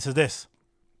online. It says this: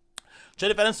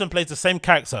 Jennifer Aniston plays the same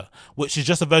character, which is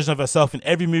just a version of herself in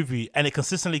every movie, and it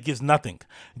consistently gives nothing.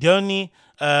 The only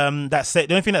thing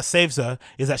that saves her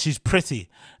is that she's pretty.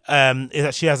 Is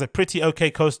that she has a pretty okay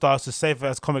co-star to save her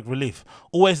as comic relief.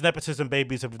 Always nepotism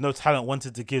babies with no talent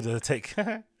wanted to give her a take.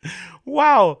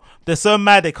 Wow, they're so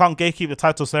mad they can't gatekeep the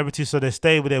title celebrity, so they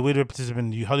stay with their weird nepotism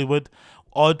in Hollywood.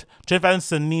 Odd. Jennifer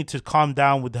Aniston need to calm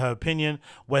down with her opinion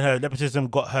when her nepotism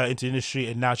got her into the industry,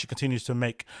 and now she continues to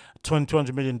make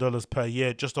 $200 million per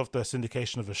year just off the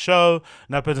syndication of a show.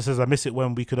 Now person says, I miss it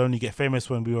when we could only get famous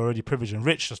when we were already privileged and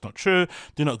rich. That's not true.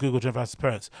 Do not Google Jennifer Aniston's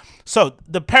parents. So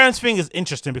the parents thing is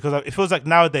interesting, because it feels like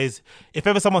nowadays, if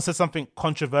ever someone says something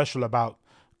controversial about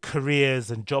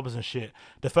careers and jobs and shit,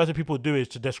 the first thing people do is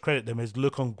to discredit them is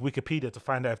look on Wikipedia to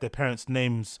find out if their parents'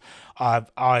 names are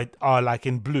like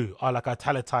in blue, are like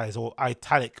italicized or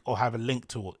italic, or have a link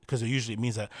to it, because it usually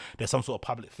means that there's some sort of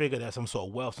public figure, there's some sort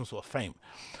of wealth, some sort of fame.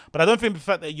 But I don't think the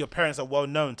fact that your parents are well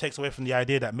known takes away from the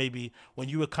idea that maybe when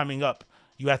you were coming up,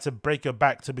 you had to break your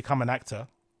back to become an actor.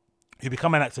 You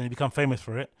become an actor and you become famous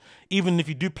for it. Even if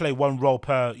you do play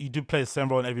you do play the same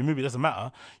role in every movie, it doesn't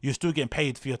matter. You're still getting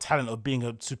paid for your talent of being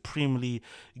a supremely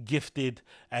gifted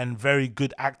and very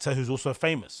good actor who's also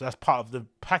famous. So that's part of the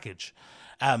package.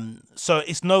 So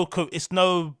it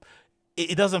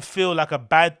doesn't feel like a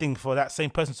bad thing for that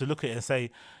same person to look at it and say,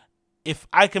 if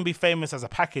I can be famous as a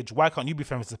package, why can't you be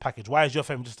famous as a package? Why is your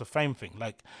fame just a fame thing?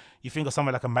 Like, you think of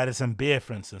someone like a Madison Beer,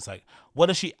 for instance. Like, what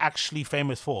is she actually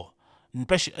famous for?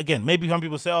 Especially, again, maybe some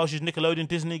people say, oh, she's Nickelodeon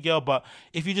Disney girl, but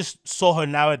if you just saw her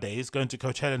nowadays going to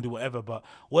Coachella and do whatever, but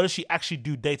what does she actually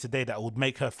do day to day that would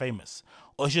make her famous?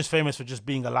 Or is she just famous for just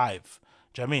being alive?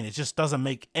 Do you know what I mean? It just doesn't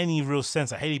make any real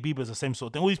sense. Like, Hailey Bieber's the same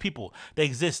sort of thing. All these people, they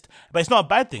exist, but it's not a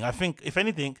bad thing. I think, if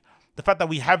anything, the fact that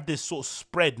we have this sort of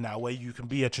spread now where you can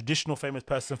be a traditional famous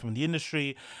person from the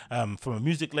industry, from a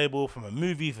music label, from a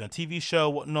movie, from a TV show,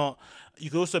 whatnot. You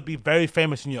can also be very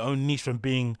famous in your own niche from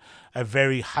being a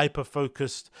very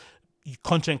hyper-focused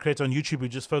content creator on YouTube who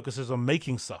just focuses on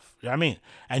making stuff. You know what I mean?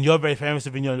 And you're very famous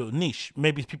within your little niche.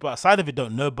 Maybe people outside of it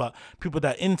don't know, but people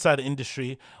that are inside the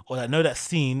industry or that know that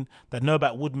scene, that know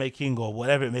about wood making or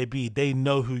whatever it may be, they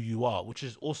know who you are, which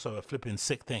is also a flipping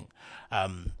sick thing.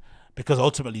 Because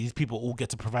ultimately these people all get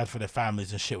to provide for their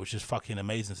families and shit, which is fucking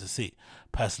amazing to see,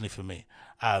 personally for me.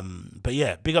 But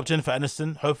yeah, big up Jennifer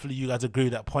Aniston. Hopefully you guys agree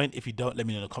with that point. If you don't, let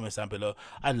me know in the comments down below.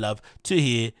 I'd love to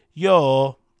hear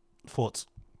your thoughts.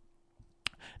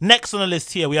 Next on the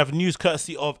list here, we have news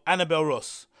courtesy of Annabelle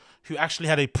Ross, who actually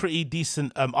had a pretty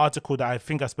decent article that I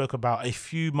think I spoke about a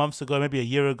few months ago, maybe a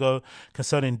year ago,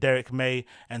 concerning Derrick May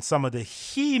and some of the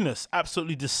heinous,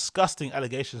 absolutely disgusting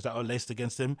allegations that were laced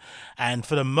against him. And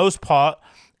for the most part,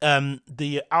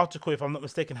 the article, if I'm not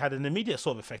mistaken, had an immediate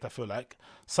sort of effect, I feel like.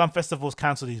 Some festivals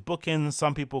cancelled his bookings,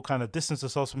 some people kind of distanced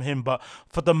themselves from him, but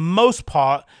for the most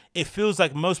part, it feels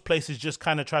like most places just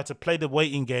kind of try to play the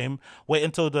waiting game, wait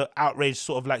until the outrage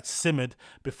sort of like simmered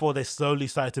before they slowly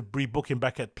started to rebook him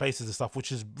back at places and stuff, which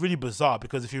is really bizarre,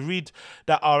 because if you read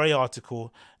that RA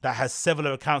article that has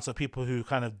several accounts of people who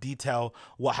kind of detail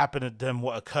what happened to them,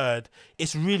 what occurred,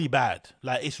 it's really bad.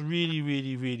 Like, it's really,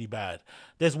 really, really bad.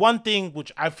 There's one thing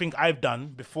which I think I've done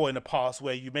before in the past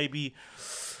where you maybe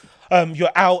you're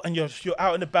out and you're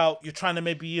out and about, you're trying to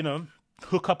maybe, you know,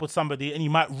 hook up with somebody and you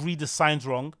might read the signs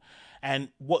wrong, and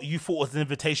what you thought was an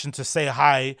invitation to say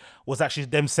hi was actually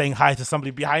them saying hi to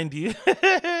somebody behind you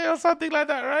or something like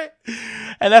that, right?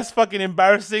 And that's fucking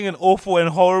embarrassing and awful and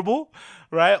horrible,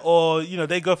 right? Or, you know,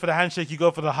 they go for the handshake, you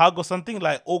go for the hug or something,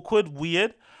 like awkward,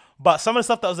 weird. But some of the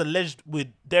stuff that was alleged with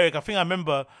Derrick, I think I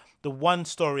remember the one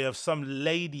story of some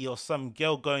lady or some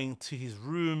girl going to his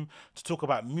room to talk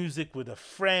about music with a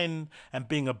friend and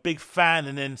being a big fan,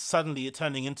 and then suddenly it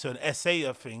turning into an essay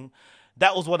or thing.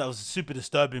 That was what was super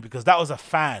disturbing, because that was a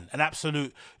fan, an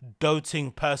absolute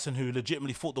doting person who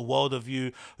legitimately thought the world of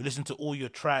you, who listened to all your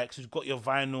tracks, who's got your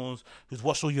vinyls, who's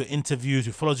watched all your interviews,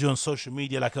 who follows you on social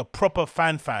media, like a proper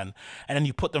fan. And then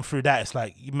you put them through that. It's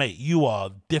like, mate, you are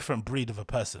a different breed of a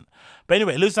person. But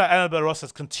anyway, Lieutenant Annabelle Ross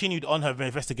has continued on her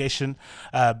investigation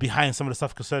behind some of the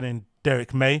stuff concerning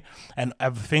Derrick May and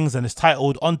other things, and it's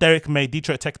titled "On Derrick May,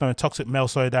 Detroit Techno and Toxic Male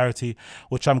Solidarity,"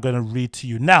 which I'm going to read to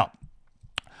you now.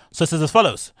 So it says as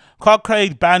follows: Carl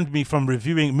Craig banned me from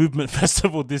reviewing Movement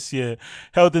Festival this year,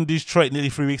 held in Detroit nearly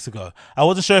 3 weeks ago. I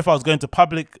wasn't sure if I was going to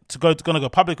go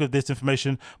public with this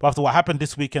information, but after what happened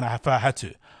this weekend, I had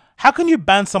to. How can you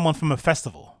ban someone from a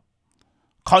festival?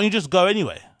 Can't you just go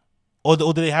anyway? Or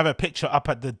do they have a picture up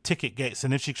at the ticket gates,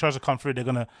 and if she tries to come through, they're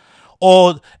gonna,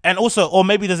 or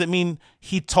maybe does it mean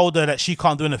he told her that she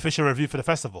can't do an official review for the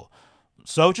festival?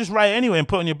 So just write it anyway and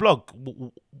put it on your blog.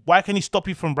 Why can he stop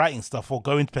you from writing stuff or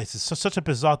going to places? It's such a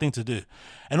bizarre thing to do.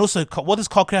 And also, what does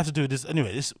Carl Craig have to do with this?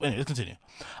 Anyway, let's continue.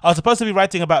 I was supposed to be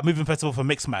writing about Movement Festival for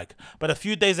Mixmag, but a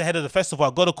few days ahead of the festival,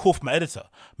 I got a call from my editor.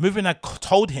 Movement had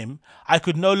told him I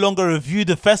could no longer review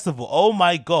the festival. Oh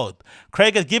my God.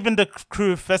 Craig had given the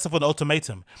crew festival an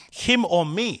ultimatum. Him or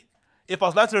me. If I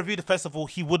was allowed to review the festival,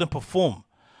 he wouldn't perform.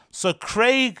 So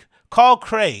Carl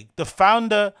Craig, the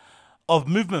founder of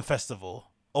Movement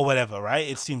Festival or whatever, right?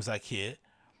 It seems like here,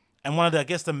 and one of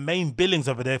the main billings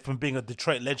over there from being a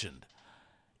Detroit legend,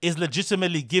 is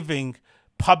legitimately giving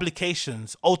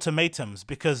publications ultimatums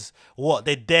because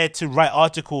they dared to write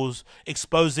articles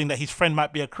exposing that his friend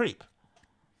might be a creep.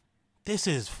 This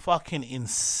is fucking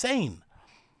insane.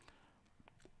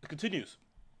 It continues.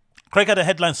 Craig had a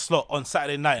headline slot on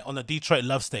Saturday night on the Detroit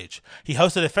Love Stage. He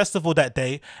hosted a festival that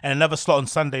day and another slot on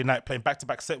Sunday night, playing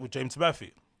back-to-back set with James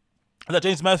Murphy. Is that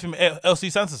James Murphy from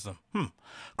LC Sound System?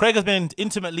 Craig has been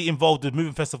intimately involved with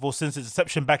Movement Festival since its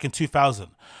inception back in 2000,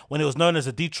 when it was known as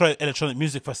the Detroit Electronic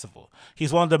Music Festival.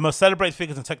 He's one of the most celebrated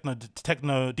figures in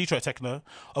Detroit techno.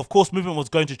 Of course, Movement was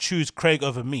going to choose Craig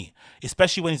over me,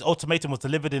 especially when his ultimatum was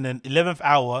delivered in an 11th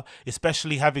hour,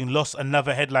 especially having lost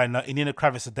another headliner in Nina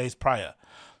Kravitz the days prior.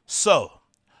 So,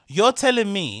 you're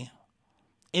telling me,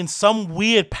 in some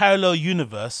weird parallel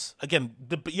universe, again,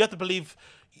 you have to believe.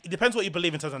 It depends what you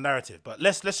believe in terms of narrative, but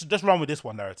let's just run with this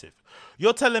one narrative.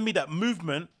 You're telling me that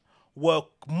Movement were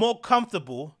more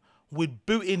comfortable with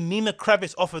booting Nina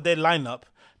Kravitz off of their lineup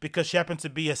because she happened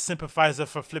to be a sympathizer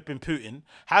for flipping Putin.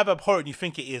 However abhorrent you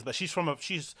think it is, but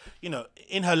she's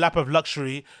in her lap of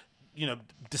luxury,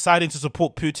 deciding to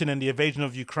support Putin and the invasion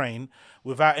of Ukraine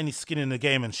without any skin in the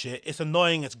game and shit. It's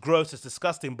annoying, it's gross, it's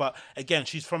disgusting, but again,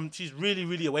 she's really,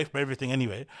 really away from everything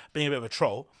anyway, being a bit of a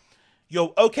troll.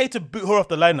 You're okay to boot her off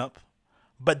the lineup,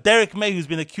 but Derrick May, who's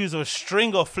been accused of a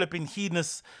string of flipping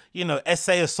heinous,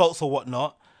 essay assaults or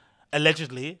whatnot,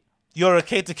 allegedly, you're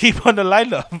okay to keep on the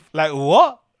lineup. Like,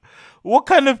 what? What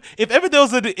kind of, if ever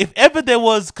there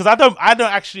was, because I don't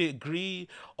actually agree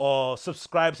or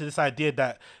subscribe to this idea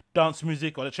that dance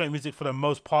music or electronic music for the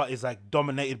most part is like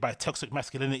dominated by toxic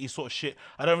masculinity sort of shit.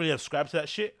 I don't really subscribe to that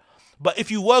shit. But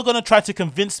if you were gonna try to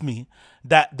convince me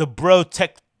that the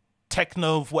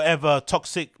techno, whatever,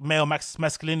 toxic male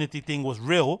masculinity thing was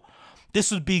real,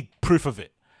 this would be proof of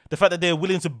it. The fact that they're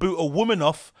willing to boot a woman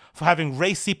off for having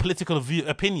racy political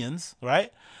opinions,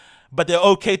 right? But they're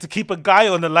okay to keep a guy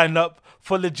on the lineup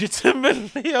for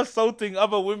legitimately assaulting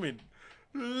other women.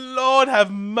 Lord have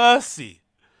mercy.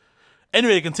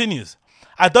 Anyway, it continues.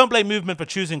 I don't blame Movement for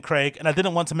choosing Craig, and I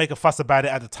didn't want to make a fuss about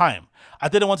it at the time. I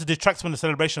didn't want to detract from the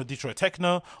celebration of Detroit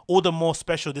Techno, all the more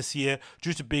special this year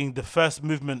due to being the first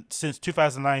movement since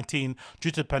 2019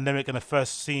 due to the pandemic and the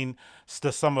first seen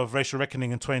the summer of racial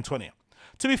reckoning in 2020.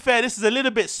 To be fair, this is a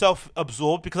little bit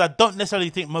self-absorbed because I don't necessarily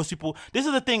think most people... This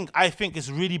is the thing I think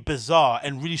is really bizarre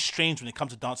and really strange when it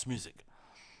comes to dance music.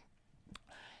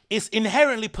 It's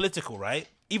inherently political, right?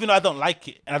 Even though I don't like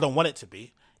it and I don't want it to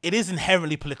be, it is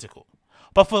inherently political.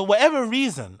 But for whatever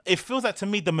reason, it feels like to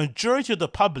me the majority of the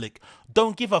public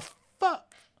don't give a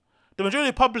fuck. The majority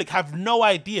of the public have no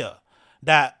idea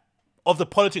of the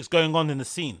politics going on in the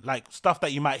scene. Like stuff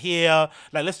that you might hear.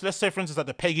 Like let's say for instance like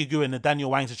the Peggy Gou and the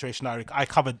Daniel Wang situation I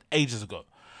covered ages ago.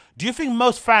 Do you think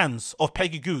most fans of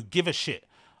Peggy Gou give a shit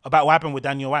about what happened with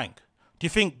Daniel Wang? Do you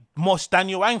think most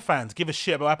Daniel Wang fans give a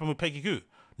shit about what happened with Peggy Gou?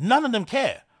 None of them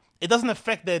care. It doesn't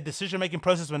affect their decision-making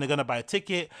process when they're going to buy a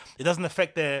ticket. It doesn't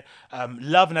affect their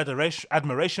love and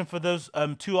admiration for those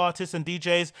two artists and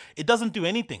DJs. It doesn't do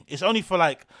anything. It's only for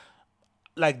like,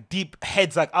 like deep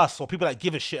heads like us or people that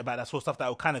give a shit about that sort of stuff that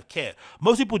will kind of care.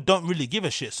 Most people don't really give a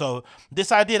shit. So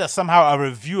this idea that somehow a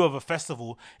review of a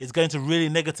festival is going to really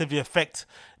negatively affect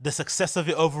the success of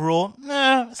it overall,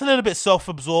 it's a little bit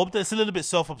self-absorbed. It's a little bit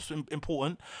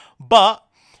self-important. But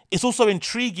it's also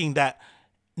intriguing that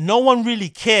no one really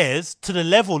cares to the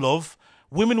level of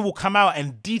women will come out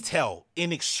and detail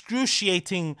in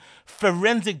excruciating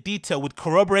forensic detail with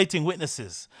corroborating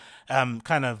witnesses,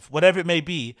 kind of whatever it may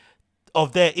be,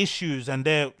 of their issues and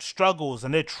their struggles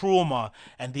and their trauma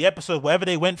and the episode, whatever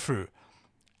they went through.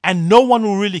 And no one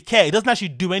will really care. It doesn't actually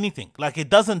do anything. Like, it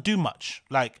doesn't do much.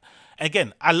 Like,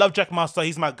 again, I love Jack Master.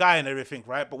 He's my guy and everything,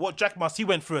 right? But what Jack Master, he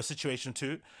went through a situation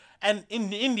too. And in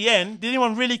the end, did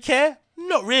anyone really care?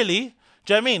 Not really.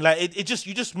 Do you know what I mean? Like,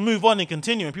 you just move on and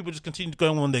continue, and people just continue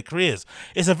going on their careers.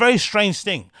 It's a very strange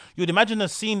thing. You'd imagine a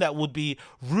scene that would be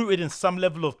rooted in some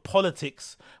level of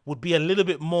politics would be a little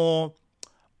bit more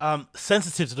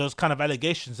sensitive to those kind of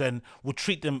allegations and would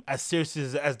treat them as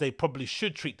seriously as they probably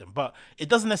should treat them. But it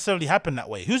doesn't necessarily happen that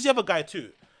way. Who's the other guy too?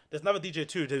 There's another DJ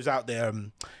too who's out there.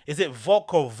 Is it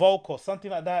Volk or something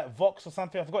like that? Vox or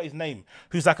something? I forgot his name.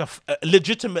 Who's like a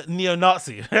legitimate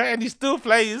neo-Nazi. And he still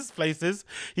plays places.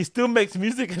 He still makes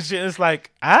music and shit. And it's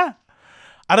like, I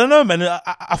don't know, man.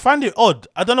 I find it odd.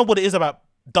 I don't know what it is about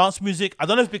dance music. I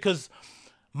don't know if it's because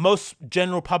most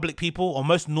general public people or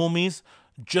most normies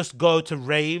just go to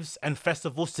raves and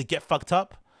festivals to get fucked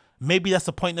up. Maybe that's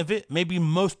the point of it. Maybe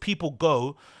most people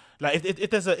go, like,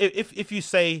 if you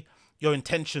say your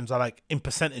intentions are like in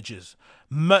percentages,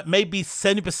 maybe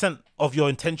 70% of your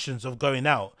intentions of going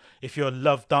out, if you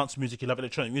love dance music, you love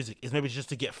electronic music, is maybe just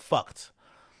to get fucked.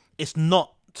 It's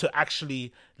not to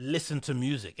actually listen to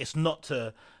music. It's not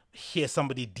to hear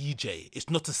somebody DJ. It's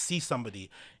not to see somebody.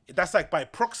 That's like by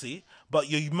proxy, but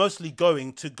you're mostly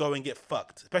going to go and get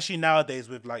fucked. Especially nowadays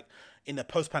with, like, in a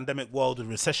post-pandemic world with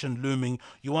recession looming,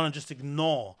 you want to just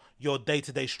ignore your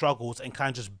day-to-day struggles and kind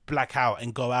of just black out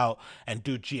and go out and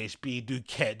do GHB, do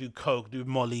Ket, do Coke, do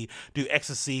Molly, do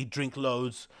ecstasy, drink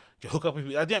loads, you hook up with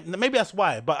people. Maybe that's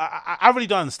why, but I really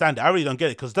don't understand it. I really don't get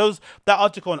it, because that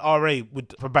article on RA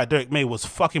about Derrick May was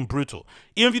fucking brutal.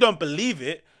 Even if you don't believe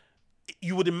it,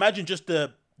 you would imagine just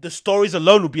the stories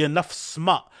alone would be enough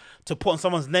smut to put on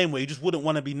someone's name where you just wouldn't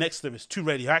want to be next to them. It's too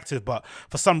radioactive, but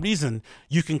for some reason,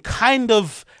 you can kind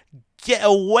of get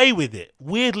away with it.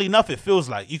 Weirdly enough, it feels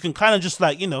like. You can kind of just,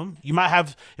 like, you know, it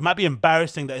might be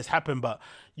embarrassing that it's happened, but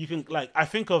you can, like, I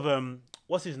think of,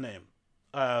 what's his name?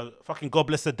 Fucking God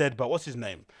bless the dead, but what's his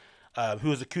name? Who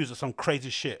was accused of some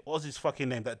crazy shit. What was his fucking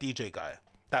name? That DJ guy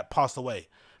that passed away.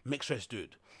 Mixed race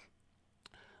dude.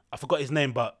 I forgot his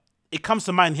name, but it comes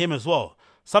to mind him as well.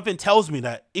 Something tells me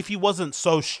that if he wasn't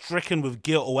so stricken with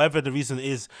guilt, or whatever the reason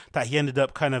is that he ended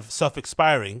up kind of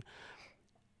self-expiring,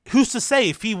 who's to say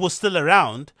if he was still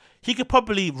around, he could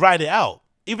probably ride it out.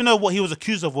 Even though what he was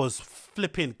accused of was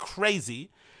flipping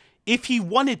crazy, if he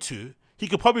wanted to, he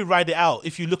could probably ride it out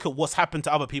if you look at what's happened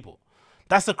to other people.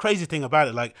 That's the crazy thing about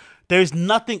it. Like, there is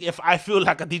nothing, if I feel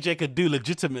like a DJ could do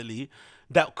legitimately,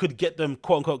 that could get them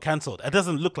quote-unquote cancelled. It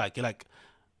doesn't look like it. Like,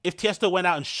 if Tiesto went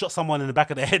out and shot someone in the back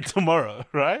of the head tomorrow,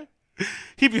 right?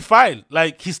 He'd be fine.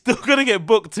 Like, he's still gonna get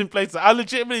booked in places. I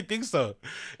legitimately think so.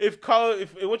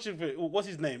 What's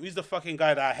his name? He's the fucking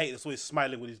guy that I hate that's always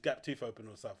smiling with his gap tooth open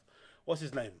or stuff. What's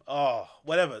his name? Oh,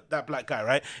 whatever. That black guy,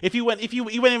 right? If he went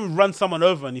and run someone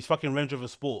over in his fucking Range Rover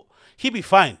Sport, he'd be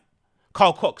fine.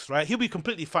 Carl Cox, right? He'll be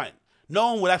completely fine.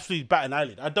 No one would actually bat an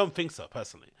eyelid. I don't think so,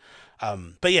 personally.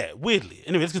 But yeah, weirdly.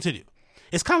 Anyway, let's continue.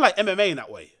 It's kind of like MMA in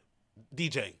that way.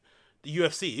 DJing, the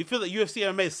UFC. You feel that UFC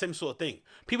MMA is the same sort of thing.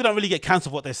 People don't really get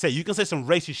cancelled for what they say. You can say some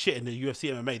racist shit in the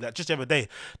UFC MMA. Like, just the other day,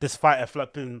 this fighter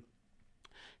flipping,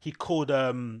 he called,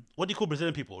 what do you call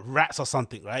Brazilian people? Rats or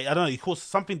something, right? I don't know. He called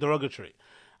something derogatory.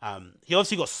 He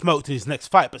obviously got smoked in his next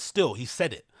fight, but still, he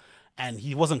said it. And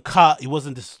he wasn't cut. He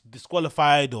wasn't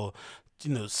disqualified or,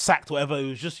 you know, sacked or whatever. It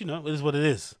was just, you know, it is what it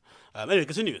is. Anyway,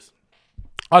 continues.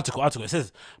 Article. It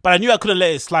says, but I knew I couldn't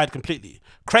let it slide completely.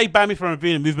 Craig banned me from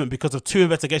reviewing the movement because of 2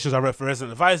 investigations I wrote for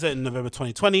Resident Advisor in November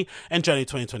 2020 and January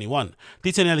 2021,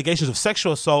 detailing allegations of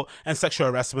sexual assault and sexual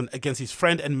harassment against his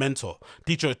friend and mentor,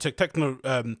 Detroit techno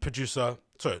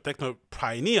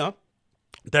pioneer,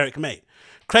 Derrick May.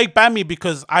 Craig banned me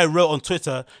because I wrote on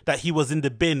Twitter that he was in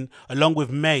the bin along with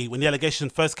May when the allegation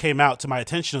first came out to my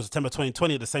attention in September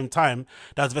 2020, at the same time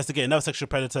that I was investigating another sexual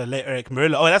predator, late Eric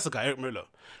Murillo. Oh, that's the guy, Eric Murillo.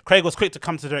 Craig was quick to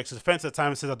come to Derrick's defense at the time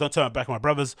and says, I don't turn my back on my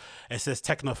brothers. It says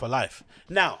techno for life.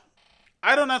 Now,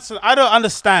 I don't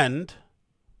understand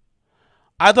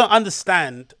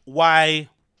why.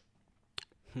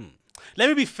 Let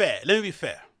me be fair.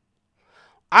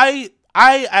 I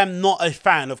I am not a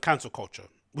fan of cancel culture,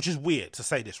 which is weird to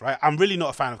say this, right? I'm really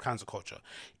not a fan of cancel culture,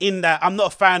 in that I'm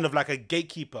not a fan of like a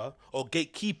gatekeeper or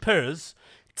gatekeepers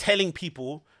telling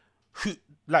people who,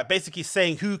 like, basically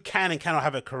saying who can and cannot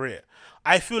have a career.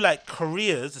 I feel like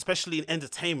careers, especially in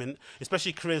entertainment,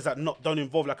 especially careers that don't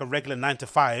involve like a regular 9 to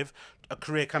 5, a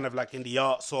career kind of like in the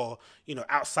arts or, you know,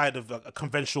 outside of a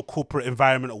conventional corporate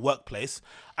environment or workplace,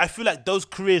 I feel like those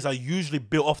careers are usually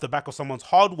built off the back of someone's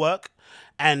hard work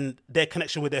and their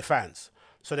connection with their fans.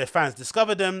 So their fans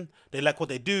discover them, they like what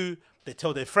they do, they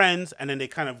tell their friends, and then they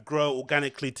kind of grow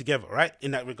organically together, right?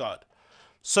 In that regard.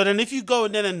 So then if you go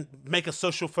and then make a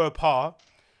social faux pas,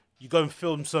 you go and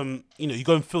film you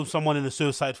go and film someone in a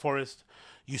suicide forest,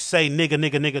 you say nigger,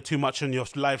 nigger, nigger too much on your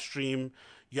live stream,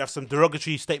 you have some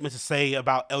derogatory statements to say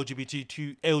about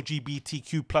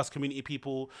LGBTQ plus community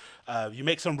people, you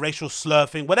make some racial slur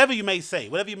thing, whatever you may say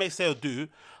or do,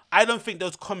 I don't think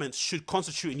those comments should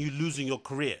constitute in you losing your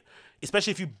career,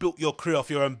 especially if you built your career off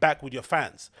your own back with your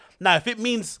fans. Now, if it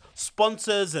means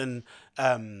sponsors and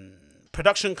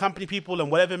production company people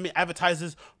and whatever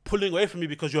advertisers pulling away from you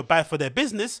because you're bad for their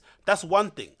business, that's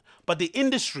one thing. But the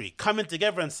industry coming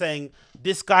together and saying,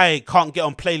 this guy can't get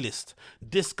on playlist,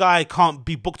 this guy can't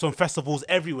be booked on festivals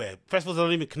everywhere, festivals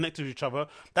don't even connect with each other,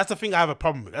 that's the thing I have a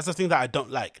problem with. That's the thing that I don't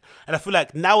like. And I feel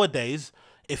like nowadays,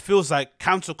 it feels like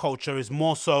cancel culture is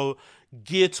more so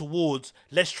geared towards,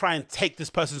 let's try and take this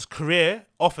person's career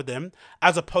off of them,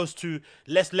 as opposed to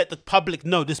let's let the public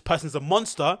know this person's a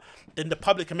monster, then the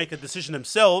public can make a decision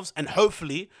themselves, and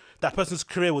hopefully that person's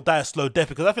career will die a slow death,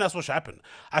 because I think that's what should happen.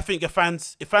 I think if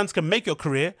fans can make your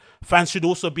career, fans should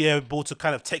also be able to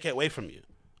kind of take it away from you.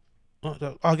 I'm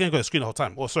going to go to screen the whole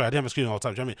time. Oh, sorry, I didn't have a screen the whole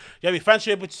time. Do you know what I mean? Yeah, I mean, fans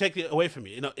should be able to take it away from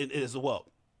you, you know, as well.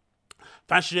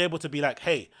 Fans should be able to be like,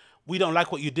 hey, we don't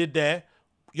like what you did there,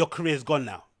 your career is gone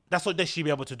now. That's what they should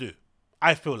be able to do,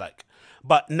 I feel like.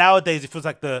 But nowadays, it feels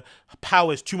like the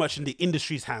power is too much in the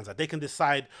industry's hands. Like they can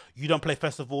decide, you don't play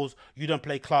festivals, you don't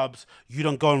play clubs, you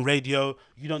don't go on radio,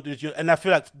 you don't do this. And I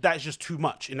feel like that's just too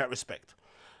much in that respect.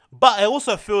 But I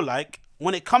also feel like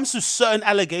when it comes to certain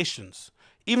allegations,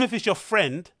 even if it's your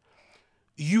friend,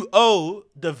 you owe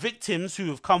the victims who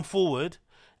have come forward,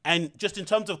 and just in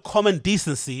terms of common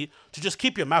decency, to just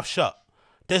keep your mouth shut.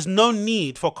 There's no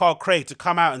need for Carl Craig to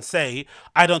come out and say,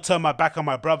 I don't turn my back on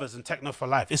my brothers and techno for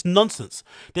life. It's nonsense.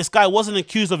 This guy wasn't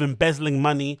accused of embezzling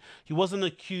money. He wasn't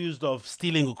accused of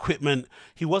stealing equipment.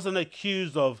 He wasn't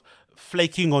accused of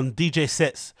flaking on DJ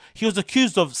sets. He was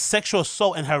accused of sexual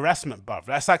assault and harassment, bruv.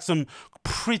 That's like some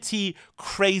pretty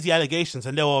crazy allegations,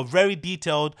 and they were very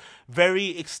detailed,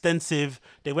 very extensive.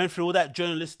 They went through all that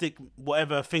journalistic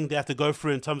whatever thing they have to go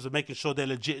through in terms of making sure they're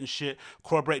legit and shit,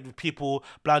 corroborate with people,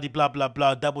 blah blah blah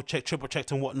blah, double check, triple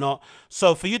checked and whatnot.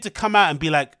 So for you to come out and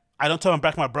be like, I don't turn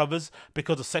back my brothers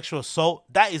because of sexual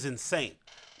assault, that is insane.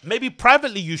 Maybe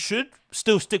privately you should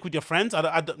still stick with your friends.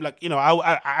 I don't like, you know,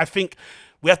 I think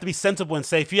we have to be sensible and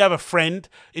say, if you have a friend,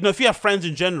 you know, if you have friends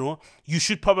in general, you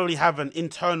should probably have an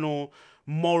internal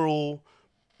moral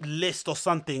list or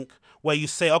something where you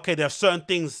say, okay, there are certain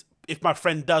things if my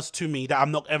friend does to me that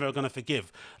I'm not ever going to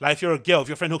forgive. Like if you're a girl, if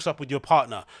your friend hooks up with your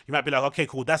partner, you might be like, okay,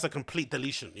 cool, that's a complete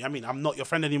deletion. You know what I mean? I'm not your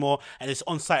friend anymore, and it's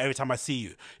on site every time I see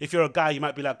you. If you're a guy, you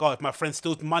might be like, oh, if my friend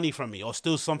steals money from me or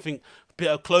steals something, bit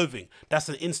of clothing, that's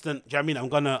an instant, you know what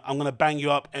I mean? I'm gonna bang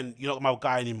you up and you're not my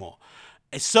guy anymore.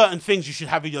 It's certain things you should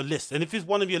have in your list. And if it's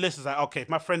one of your lists, it's like, okay, if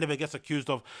my friend ever gets accused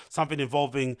of something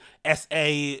involving SA,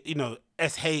 you know,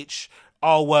 SH,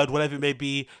 R word, whatever it may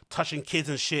be, touching kids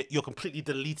and shit, you're completely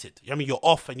deleted. I mean, you're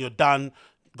off and you're done.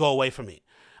 Go away from me.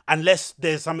 Unless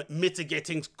there's some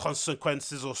mitigating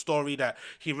consequences or story that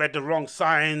he read the wrong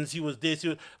signs, he was this,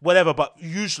 whatever. But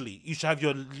usually you should have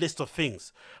your list of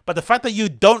things. But the fact that you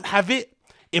don't have it,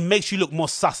 it makes you look more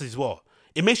sus as well.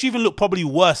 It makes you even look probably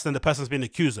worse than the person's been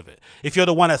accused of it. If you're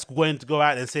the one that's going to go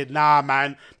out and say, nah,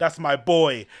 man, that's my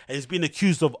boy, and he's been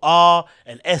accused of R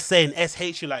and SA and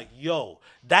SH, you're like, yo,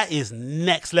 that is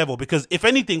next level. Because if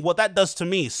anything, what that does to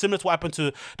me is similar to what happened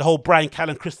to the whole Brian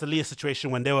Callen, Crystalia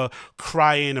situation when they were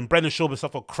crying, and Brendan Schaub and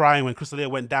stuff were crying when Crystalia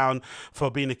went down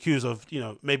for being accused of, you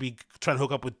know, maybe trying to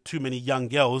hook up with too many young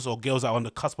girls or girls that are on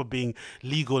the cusp of being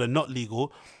legal and not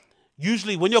legal.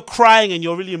 Usually when you're crying and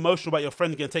you're really emotional about your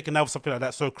friend getting taken out for something like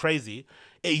that so crazy,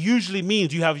 it usually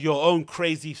means you have your own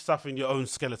crazy stuff in your own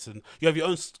skeleton. You have your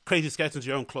own crazy skeletons in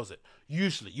your own closet.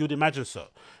 Usually, you would imagine so.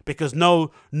 Because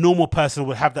no normal person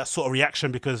would have that sort of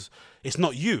reaction, because It's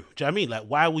not you. Do you know what I mean? Like,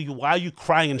 why are you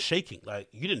crying and shaking? Like,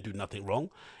 you didn't do nothing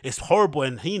wrong. It's horrible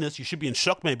and heinous. You should be in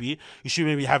shock, maybe. You should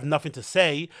maybe have nothing to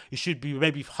say. You should be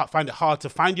maybe find it hard to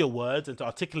find your words and to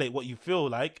articulate what you feel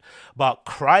like. But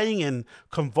crying and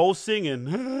convulsing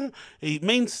and it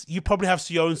means you probably have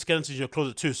your own skeletons in your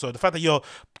closet too. So the fact that you're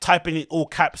typing in all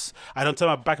caps, I don't tell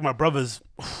my back of my brothers,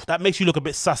 that makes you look a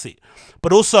bit sassy.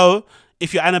 But also,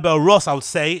 if you're Annabelle Ross, I would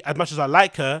say, as much as I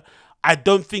like her, I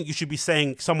don't think you should be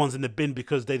saying someone's in the bin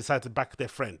because they decided to back their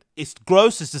friend. It's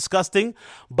gross, it's disgusting,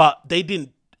 but they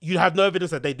didn't. You have no evidence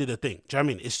that they did a thing. Do you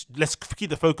know what I mean? Let's keep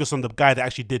the focus on the guy that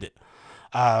actually did it.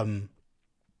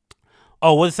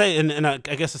 Oh, what did it say? And I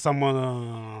guess it's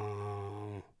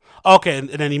someone. Okay, and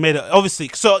then he made it.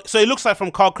 Obviously, so it looks like from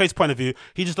Carl Craig's point of view,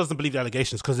 he just doesn't believe the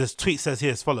allegations because his tweet says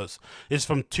here as follows. It's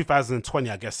from 2020,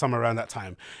 I guess, somewhere around that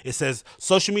time. It says,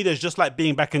 social media is just like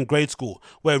being back in grade school,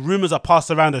 where rumors are passed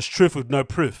around as truth with no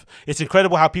proof. It's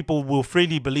incredible how people will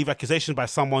freely believe accusations by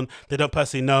someone they don't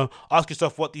personally know. Ask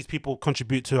yourself what these people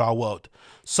contribute to our world.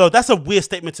 So that's a weird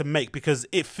statement to make because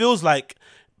it feels like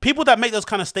people that make those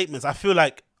kind of statements, I feel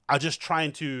like, are just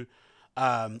trying to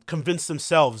convince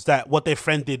themselves that what their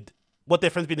friend's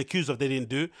been accused of, they didn't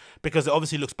do, because it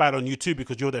obviously looks bad on you too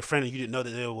because you're their friend and you didn't know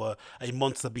that they were a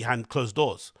monster behind closed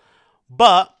doors.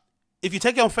 But if you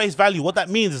take it on face value, what that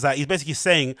means is that he's basically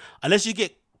saying, unless you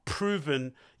get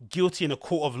proven guilty in a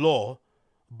court of law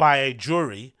by a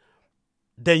jury,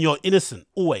 then you're innocent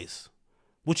always,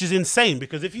 which is insane.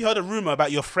 Because if you heard a rumor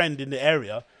about your friend in the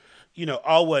area, you know,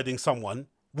 R-wording someone,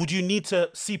 would you need to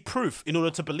see proof in order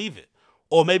to believe it?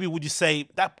 Or maybe would you say,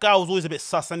 that guy was always a bit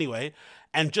sus anyway,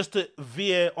 and just to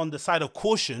veer on the side of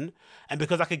caution, and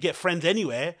because I could get friends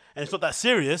anywhere, and it's not that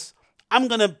serious, I'm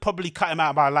going to probably cut him out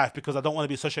of my life because I don't want to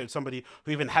be associated with somebody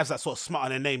who even has that sort of smut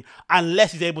on their name,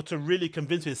 unless he's able to really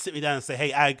convince me and sit me down and say,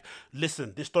 hey, Ag,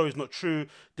 listen, this story is not true,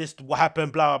 this what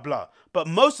happened, blah, blah, blah. But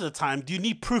most of the time, do you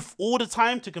need proof all the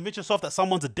time to convince yourself that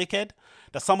someone's a dickhead?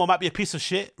 That someone might be a piece of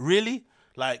shit? Really?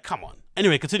 Like, come on.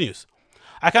 Anyway, continues.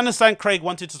 I can understand Craig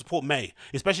wanted to support May,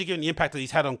 especially given the impact that he's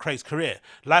had on Craig's career,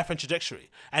 life and trajectory.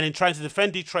 And in trying to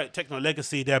defend Detroit techno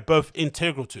legacy, they're both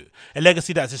integral to. A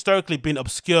legacy that has historically been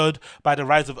obscured by the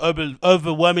rise of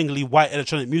overwhelmingly white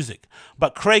electronic music.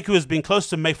 But Craig, who has been close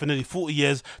to May for nearly 40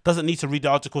 years, doesn't need to read the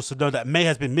articles to know that May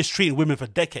has been mistreating women for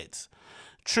decades.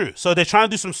 True. So they're trying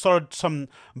to do some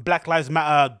Black Lives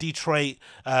Matter, Detroit,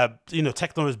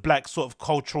 techno is black sort of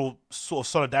cultural sort of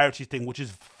solidarity thing, which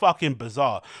is fucking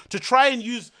bizarre. To try and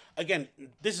use, again,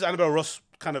 this is Annabelle Ross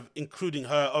kind of including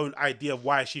her own idea of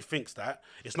why she thinks that.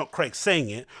 It's not Craig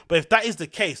saying it. But if that is the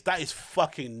case, that is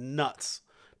fucking nuts.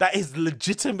 That is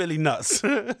legitimately nuts.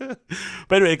 But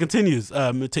anyway, it continues.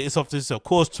 Take this off this, of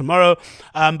course, tomorrow.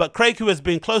 But Craig, who has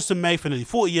been close to May for nearly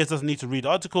 40 years, doesn't need to read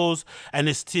articles. And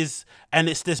it's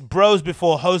this bros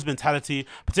before hoes mentality,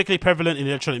 particularly prevalent in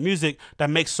electronic music,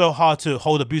 that makes so hard to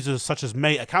hold abusers such as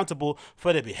May accountable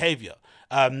for their behavior.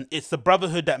 It's the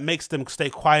brotherhood that makes them stay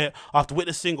quiet after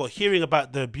witnessing or hearing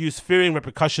about the abuse, fearing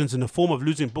repercussions in the form of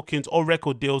losing bookings or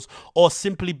record deals, or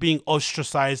simply being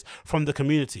ostracized from the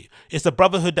community. It's the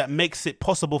brotherhood that makes it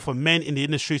possible for men in the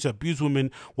industry to abuse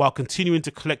women while continuing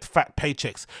to collect fat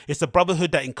paychecks. It's the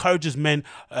brotherhood that encourages men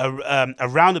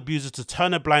around abusers to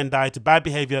turn a blind eye to bad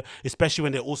behavior, especially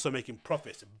when they're also making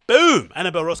profits. Boom!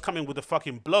 Annabelle Ross coming with the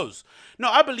fucking blows. No,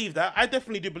 I believe that. I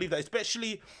definitely do believe that,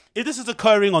 especially if this is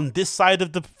occurring on this side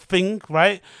of the thing,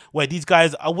 right, where these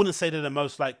guys, I wouldn't say they're the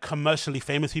most like commercially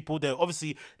famous people. They're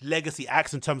obviously legacy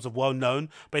acts in terms of well known,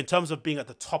 but in terms of being at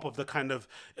the top of the kind of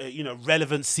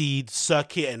relevancy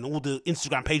circuit and all the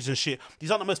Instagram pages and shit,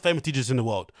 these aren't the most famous teachers in the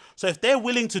world. So if they're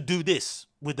willing to do this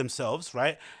with themselves,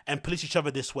 right, and police each other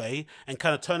this way and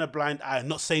kind of turn a blind eye and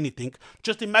not say anything,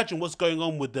 just imagine what's going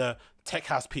on with the tech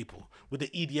house people, with the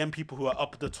EDM people who are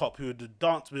up at the top, who are the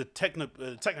dance, with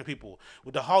the techno people,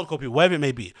 with the hardcore people, wherever it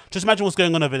may be. Just imagine what's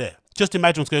going on over there. Just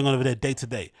imagine what's going on over there day to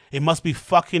day. It must be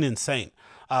fucking insane.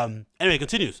 Anyway, it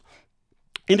continues.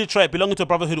 In Detroit, belonging to a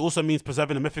brotherhood also means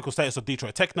preserving the mythical status of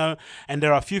Detroit techno, and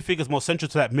there are a few figures more central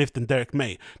to that myth than Derrick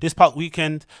May. This past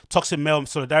weekend, toxic male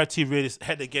solidarity reared its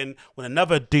head again when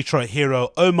another Detroit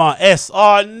hero, Omar-S.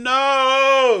 Oh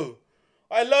no!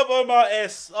 I love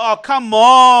Omar-S. Oh, come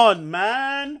on,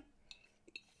 man.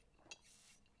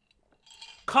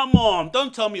 Come on.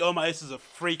 Don't tell me Omar-S is a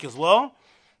freak as well.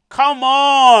 Come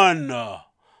on.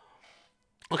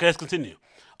 Okay, let's continue.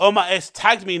 Omar-S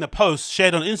tagged me in a post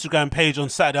shared on Instagram page on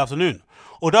Saturday afternoon.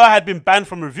 Although I had been banned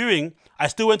from reviewing, I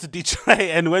still went to Detroit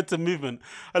and went to Movement,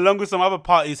 along with some other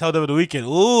parties held over the weekend.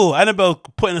 Ooh, Annabelle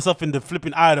putting herself in the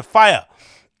flipping eye of the fire.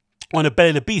 On the belly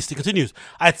of the beast. It continues.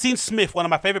 I had seen Smith, one of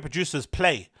my favorite producers,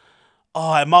 play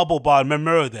at Marble Bar in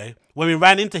Memorial Day, When we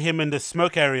ran into him in the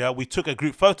smoke area, we took a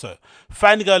group photo,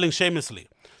 fangirling shamelessly.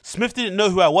 Smith didn't know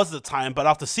who I was at the time, but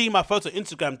after seeing my photo on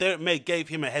Instagram, Derrick May gave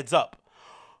him a heads up.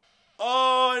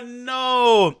 Oh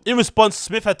no! In response,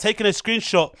 Smith had taken a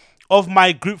screenshot of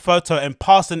my group photo and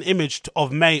passed an image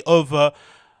of May over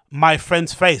my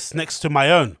friend's face next to my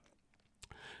own.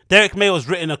 Derrick May was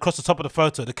written across the top of the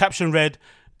photo. The caption read,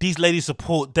 "These ladies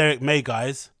support Derrick May,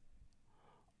 guys."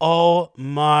 Oh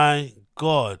my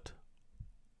God.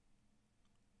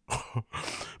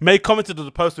 May commented on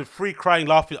the post with 3 crying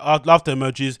laughter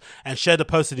emojis and shared the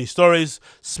post in his stories.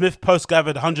 Smith's post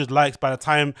gathered 100 likes. By the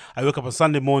time I woke up on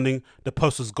Sunday morning, the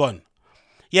post was gone.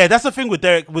 Yeah, that's the thing with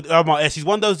Derrick, with Omar-S. He's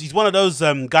one of those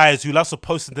guys who loves to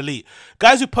post and delete.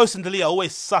 Guys who post and delete are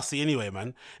always sussy anyway,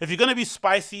 man. If you're gonna be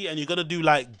spicy and you're gonna do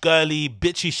like girly,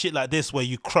 bitchy shit like this, where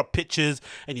you crop pictures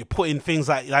and you put in things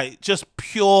like just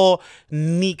pure,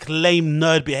 neek, lame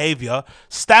nerd behavior,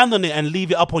 stand on it and leave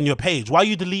it up on your page. Why are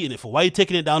you deleting it for? Why are you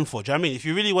taking it down for? Do you know what I mean? If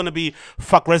you really want to be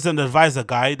fuck resident advisor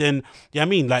guy, then you know what I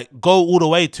mean, like go all the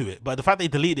way to it. But the fact they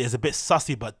delete it is a bit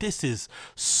sussy. But this is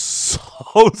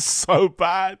so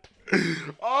bad.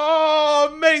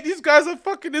 Oh, mate, these guys are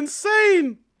fucking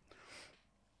insane.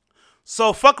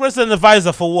 So fuck resident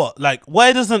advisor for what? Like,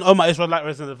 why doesn't Omar-S like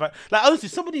resident advisor? Like, honestly,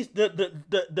 some of these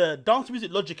the dance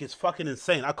music logic is fucking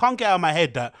insane. I can't get out of my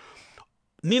head that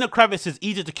Nina Kravitz is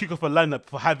easy to kick off a lineup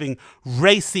for having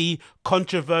racy,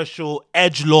 controversial,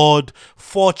 edgelord,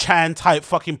 4chan type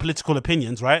fucking political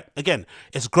opinions, right? Again,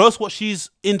 it's gross what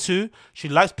she's into. She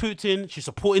likes Putin. She's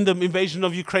supporting the invasion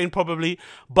of Ukraine probably,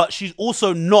 but she's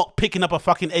also not picking up a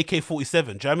fucking AK-47. Do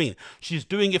you know what I mean? She's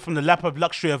doing it from the lap of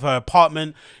luxury of her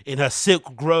apartment, in her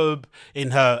silk robe,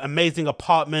 in her amazing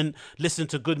apartment, listening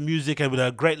to good music and with her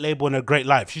great label and her great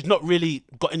life. She's not really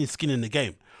got any skin in the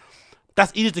game.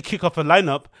 That's easier to kick off a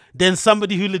lineup than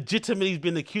somebody who legitimately has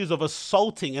been accused of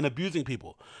assaulting and abusing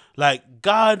people. Like,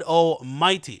 God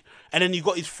almighty. And then you've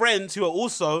got his friends who are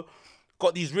also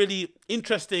got these really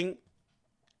interesting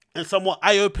and somewhat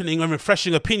eye-opening and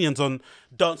refreshing opinions on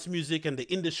dance music and the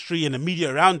industry and the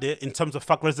media around it in terms of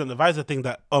fuck resident advisor thing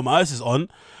that Omar-S is on.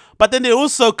 But then they're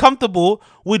also comfortable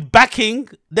with backing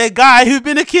their guy who's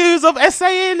been accused of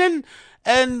SAing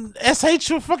and SH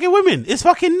for fucking women. It's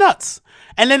fucking nuts.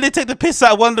 And then they take the piss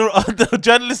out of one of the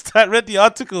journalists that read the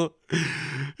article.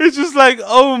 It's just like,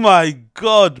 oh my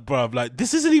God, bruv. Like,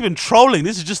 this isn't even trolling.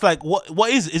 This is just like, what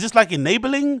is it? Is this like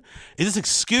enabling? Is this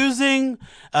excusing?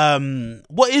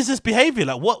 What is this behavior?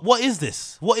 Like, what is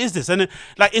this? What is this? And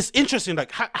like, it's interesting.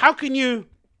 Like, how can you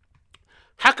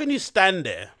stand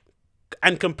there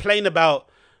and complain about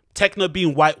techno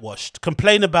being whitewashed,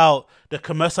 complain about the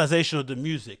commercialization of the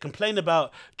music, complain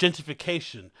about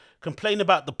gentrification, complain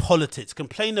about the politics,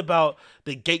 complain about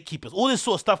the gatekeepers, all this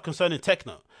sort of stuff concerning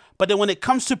techno. But then when it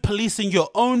comes to policing your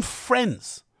own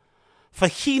friends for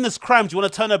heinous crimes, you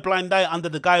want to turn a blind eye under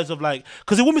the guise of like,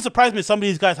 because it wouldn't surprise me if some of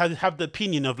these guys have the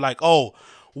opinion of like, oh,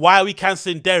 why are we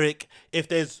cancelling Derrick if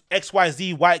there's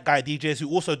XYZ white guy DJs who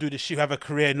also do this shit, who have a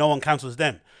career, no one cancels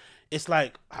them? It's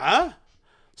like, huh?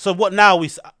 So what now?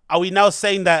 Are we now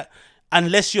saying that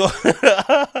unless you're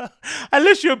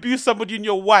unless you abuse somebody and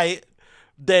you're white,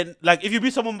 then like if you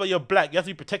abuse someone but you're black, you have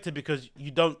to be protected because you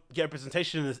don't get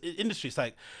representation in this industry? It's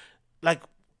like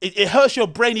it hurts your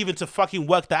brain even to fucking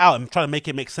work that out and try to make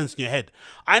it make sense in your head.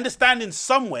 I understand in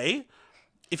some way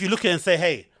if you look at it and say,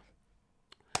 hey,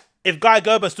 if Guy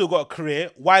Gerber still got a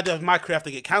career, why does my career have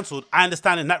to get cancelled? I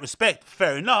understand in that respect,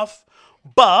 fair enough.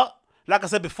 But like I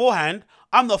said beforehand,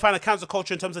 I'm not a fan of cancel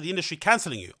culture in terms of the industry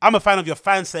cancelling you. I'm a fan of your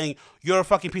fans saying, you're a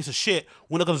fucking piece of shit,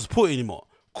 we're not going to support you anymore.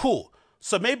 Cool.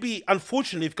 So maybe,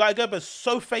 unfortunately, if Guy Gerber is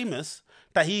so famous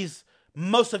that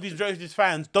most of his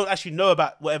fans don't actually know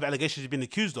about whatever allegations he's been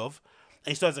accused of,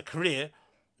 and he still has a career,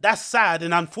 that's sad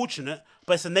and unfortunate,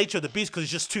 but it's the nature of the beast because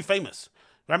he's just too famous.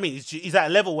 You know what I mean? He's at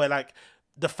a level where, like,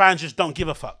 the fans just don't give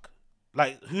a fuck.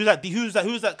 Like, who's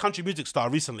that country music star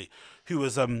recently who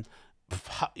was,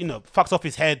 fucked off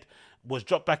his head, was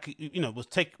dropped back,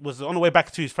 was on the way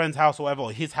back to his friend's house or whatever,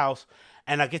 or his house,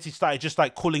 and I guess he started just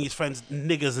like calling his friends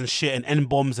niggers and shit and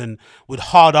N-bombs and with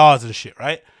hard R's and shit,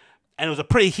 right? And it was a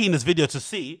pretty heinous video to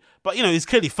see, but he's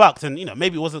clearly fucked, and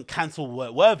maybe it wasn't cancel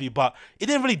worthy, but it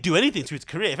didn't really do anything to his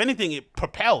career. If anything, it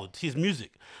propelled his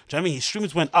music. Do you know what I mean? His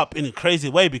streams went up in a crazy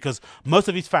way because most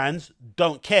of his fans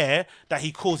don't care that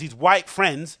he calls his white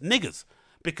friends niggers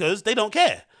because they don't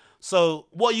care. So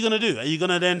what are you gonna do? Are you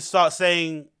gonna then start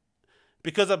saying,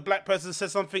 because a black person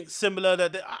says something similar,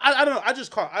 that I don't know, I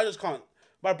just can't.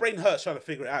 My brain hurts trying to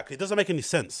figure it out because it doesn't make any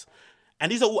sense.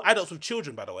 And these are all adults with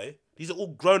children, by the way. These are all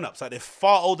grown-ups. Like, they're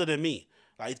far older than me.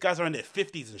 Like, these guys are in their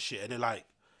 50s and shit, and they're like,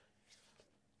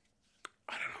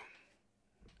 I don't know.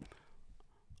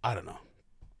 I don't know.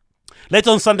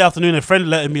 Later on Sunday afternoon, a friend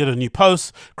alerted me on a new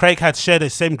post. Craig had shared a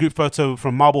same group photo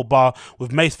from Marble Bar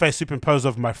with May's face superimposed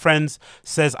over my friends.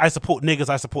 Says, I support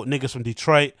niggas from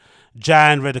Detroit.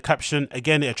 Jan read the caption.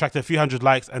 Again, it attracted a few hundred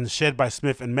likes and shared by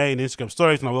Smith and May in Instagram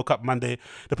stories. When I woke up Monday,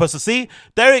 the post to see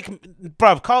Derrick,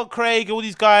 bruv, Carl Craig, all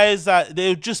these guys,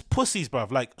 they're just pussies,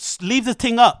 bruv. Like, leave the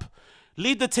thing up.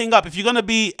 Leave the thing up. If you're gonna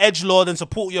be edgelord and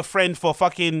support your friend for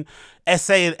fucking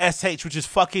SA and SH, which is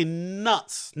fucking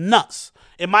nuts.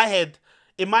 In my head,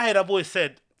 I've always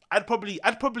said I'd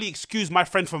probably excuse my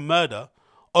friend from murder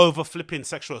over flipping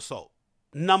sexual assault.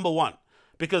 Number one,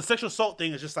 because sexual assault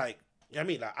thing is just like, you know what I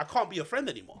mean, like I can't be your friend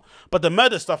anymore. But the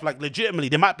murder stuff, like legitimately,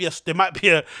 there might be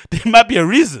a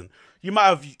reason. You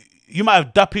might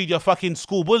have duppied your fucking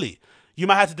school bully. You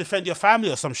might have to defend your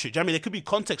family or some shit. Do you know what I mean? There could be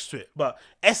context to it. But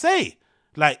SA,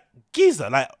 like geezer,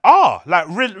 like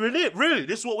really,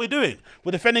 this is what we're doing.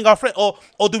 We're defending our friend, or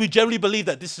do we generally believe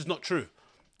that this is not true?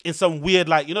 In some weird,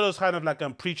 like, you know those kind of like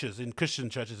preachers in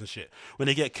Christian churches and shit, when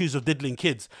they get accused of diddling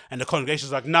kids and the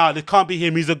congregation's like, nah, it can't be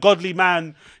him. He's a godly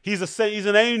man. He's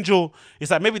an angel. It's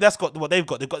like maybe that's got what they've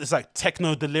got. They've got this like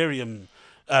techno delirium,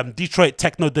 Detroit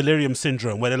techno delirium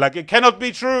syndrome, where they're like, it cannot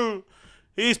be true.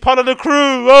 He's part of the crew.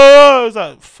 Oh, it's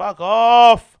like, fuck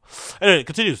off. Anyway, it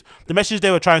continues. The message they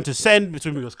were trying to send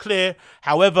between me was clear.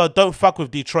 However, don't fuck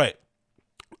with Detroit.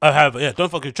 Don't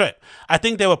fuck with Detroit. I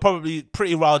think they were probably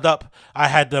pretty riled up. I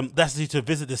had the audacity to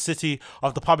visit the city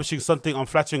after publishing something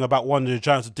unflattering about one of the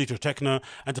giants of Detroit techno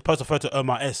and to post a photo of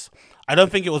Omar-S. I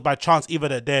don't think it was by chance either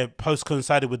that their post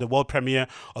coincided with the world premiere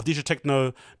of Detroit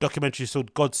techno documentary So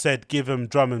God Said Give 'Em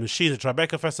Drum and Machines at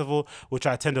Tribeca Festival, which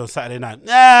I attended on Saturday night.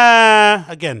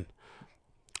 Again,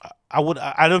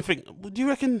 I don't think. Do you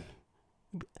reckon?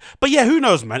 But yeah, who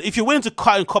knows, man? If you're willing to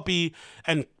cut and copy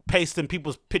and paste in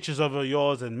people's pictures over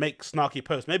yours and make snarky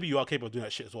posts, maybe you are capable of doing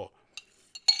that shit as well.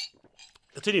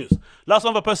 Continues. Last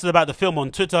month I posted about the film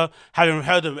on Twitter, having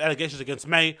heard of allegations against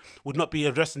May would not be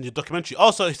addressed in the documentary.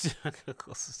 Also,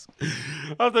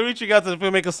 after reaching out to the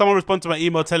filmmaker, someone responded to my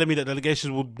email telling me that the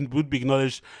allegations would be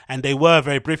acknowledged, and they were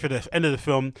very brief at the end of the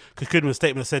film, concluding with a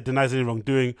statement that said denies any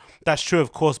wrongdoing. That's true,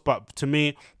 of course, but to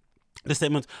me, the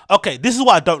statement... Okay, this is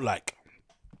what I don't like.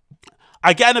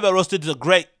 I get Annabelle Ross did a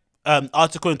great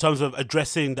article in terms of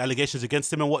addressing the allegations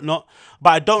against him and whatnot,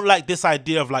 but I don't like this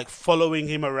idea of like following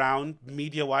him around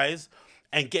media-wise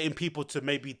and getting people to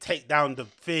maybe take down the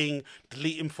thing,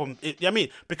 delete him from it. You know what I mean?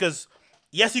 Because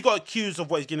yes, he got accused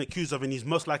of what he's getting accused of and he's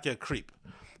most likely a creep.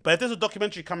 But if there's a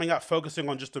documentary coming out focusing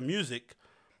on just the music,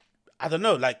 I don't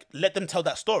know, like, let them tell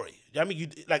that story. You know what I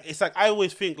mean? It's like, I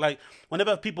always think, like,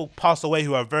 whenever people pass away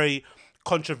who are very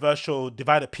controversial,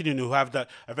 divided opinion, who have a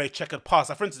very checkered past.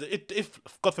 Like, for instance, if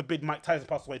God forbid Mike Tyson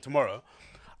passed away tomorrow,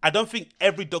 I don't think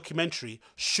every documentary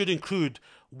should include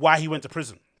why he went to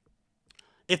prison.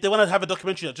 If they want to have a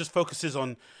documentary that just focuses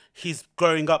on his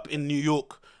growing up in New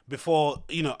York before,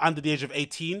 you know, under the age of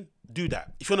 18, do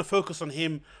that. If you want to focus on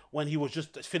him when he was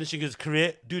just finishing his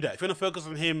career, do that. If you want to focus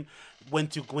on him when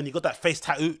he got that face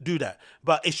tattoo, do that.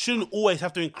 But it shouldn't always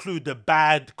have to include the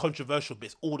bad, controversial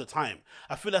bits all the time.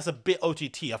 I feel that's a bit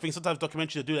OTT. I think sometimes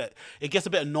documentaries do that. It gets a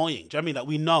bit annoying. Do you know what I mean? Like,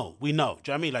 we know. Do you know what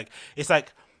I mean? Like, it's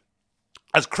like,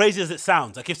 as crazy as it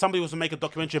sounds, like if somebody was to make a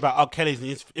documentary about R.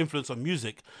 Kelly's influence on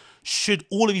music, should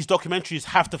all of these documentaries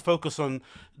have to focus on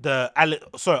the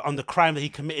crime that he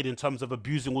committed in terms of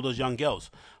abusing all those young girls?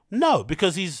 No,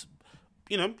 because he's,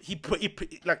 you know, he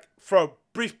like for a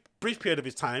brief period of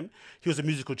his time, he was a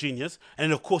musical genius, and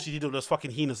then of course he did all those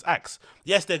fucking heinous acts.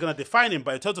 Yes, they're gonna define him,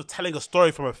 but in terms of telling a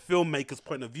story from a filmmaker's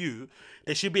point of view,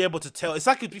 they should be able to tell. It's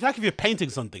like if you're painting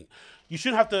something, you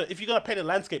shouldn't have to. If you're gonna paint a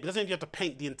landscape, it doesn't mean you have to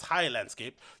paint the entire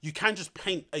landscape. You can just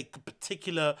paint a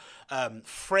particular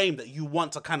frame that you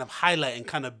want to kind of highlight and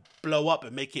kind of blow up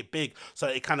and make it big, so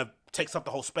it kind of takes up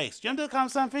the whole space. Do you understand kind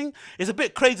of something? It's a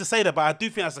bit crazy to say that, but I do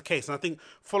think that's the case. And I think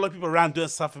following people around doing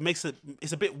stuff,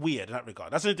 it's a bit weird in that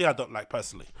regard. That's the only thing I don't like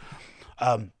personally.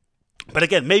 But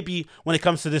again, maybe when it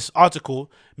comes to this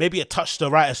article, maybe it touched the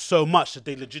writers so much that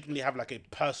they legitimately have like a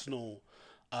personal,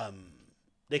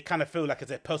 they kind of feel like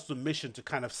it's a personal mission to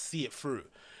kind of see it through.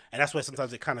 And that's where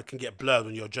sometimes it kind of can get blurred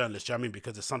when you're a journalist, do you know what I mean?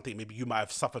 Because it's something maybe you might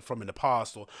have suffered from in the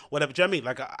past or whatever, do you know what I mean?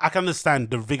 Like, I can understand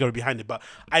the vigor behind it, but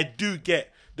I do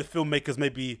get the filmmakers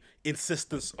maybe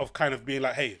insistence of kind of being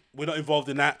like, hey, we're not involved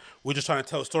in that. We're just trying to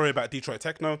tell a story about Detroit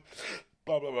techno,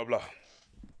 blah, blah, blah, blah.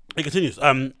 It continues.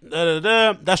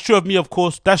 That's true of me, of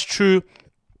course. That's true,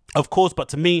 of course, but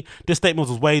to me, this statement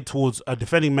was weighed towards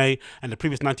defending May and the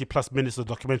previous 90+ minutes of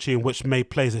the documentary in which May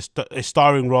plays a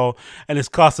starring role and is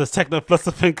cast as techno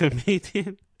philosopher and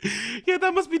comedian. Yeah,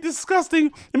 that must be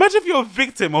disgusting. Imagine if you're a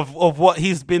victim of what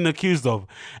he's been accused of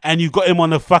and you got him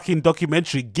on a fucking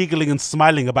documentary giggling and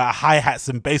smiling about hi-hats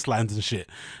and bass lines and shit.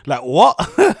 Like, what?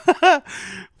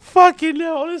 Fucking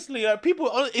hell, honestly. Like, people,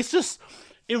 it's just,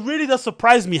 it really does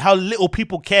surprise me how little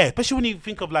people care, especially when you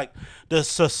think of like the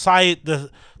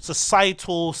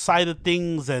societal side of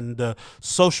things and the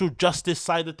social justice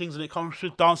side of things when it comes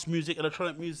to dance music,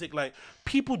 electronic music. Like,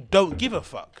 people don't give a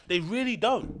fuck. They really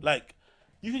don't. Like,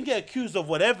 you can get accused of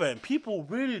whatever and people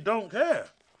really don't care.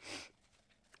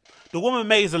 The woman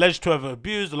May is alleged to have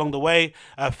abused along the way.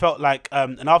 Felt like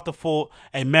an afterthought,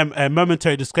 a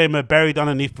momentary disclaimer buried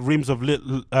underneath reams of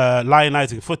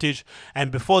lionizing footage.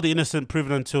 And before the innocent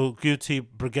proven until guilty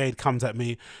brigade comes at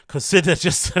me, consider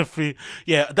just a free.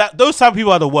 Yeah, those type of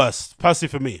people are the worst, personally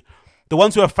for me. The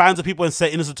ones who are fans of people and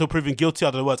say innocent until proven guilty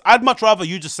are the worst. I'd much rather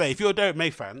you just say, if you're a Derrick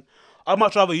May fan, I'd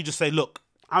much rather you just say, look,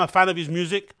 I'm a fan of his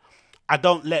music. I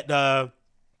don't let the,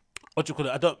 what do you call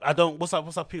it? I don't. What's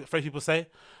that phrase people say?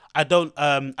 I don't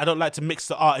like to mix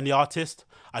the art and the artist.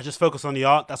 I just focus on the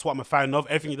art. That's what I'm a fan of.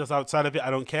 Everything he does outside of it, I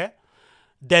don't care.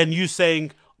 Then you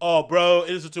saying, oh, bro,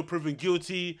 innocent until proven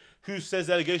guilty. Who says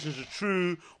the allegations are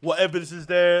true? What evidence is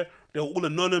there? They're all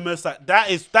anonymous. Like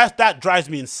that drives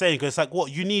me insane. Because it's like,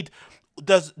 what you need.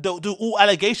 Do all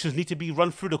allegations need to be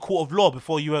run through the court of law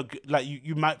before you are like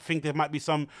you might think there might be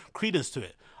some credence to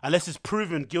it? Unless it's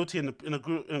proven guilty in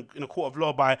a court of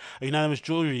law by a unanimous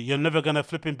jury, you're never gonna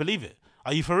flipping believe it.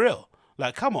 Are you for real?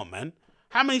 Like, come on, man.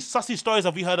 How many sussy stories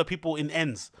have we heard of people in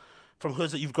ends from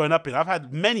hoods that you've grown up in? I've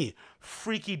had many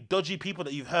freaky, dodgy people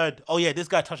that you've heard. Oh yeah, this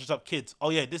guy touches up kids. Oh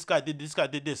yeah, this guy did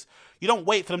this. You don't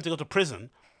wait for them to go to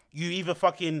prison. You either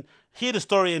fucking hear the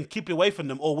story and keep away from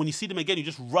them, or when you see them again, you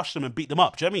just rush them and beat them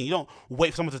up. Do you know what I mean? You don't wait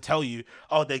for someone to tell you,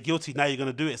 oh, they're guilty, now you're going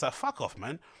to do it. It's like, fuck off,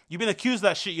 man. You've been accused of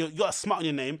that shit. You got a smut on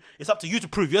your name. It's up to you to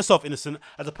prove yourself innocent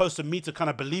as opposed to me to kind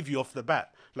of believe you off the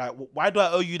bat. Like, why do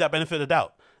I owe you that benefit of the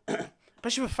doubt?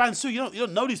 Especially with fans too. You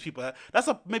don't know these people. That's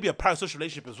maybe a parasocial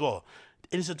relationship as well.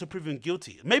 Innocent to proven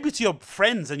guilty. Maybe to your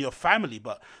friends and your family,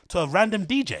 but to a random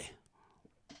DJ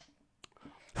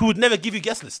who would never give you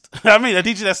guest list. I mean, a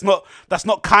DJ that's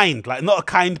not kind, like not a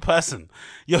kind person.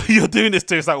 You're doing this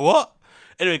to. It's like, what?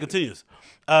 Anyway, it continues.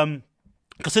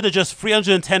 Consider just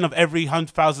 310 of every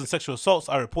 100,000 sexual assaults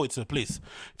are reported to the police.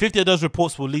 50 of those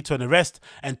reports will lead to an arrest,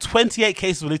 and 28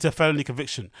 cases will lead to a felony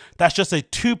conviction. That's just a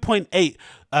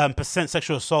 2.8%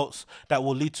 sexual assaults that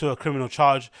will lead to a criminal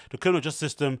charge. The criminal justice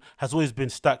system has always been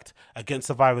stacked against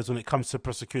survivors when it comes to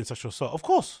prosecuting sexual assault. Of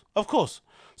course.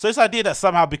 So this idea that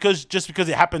somehow just because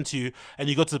it happened to you and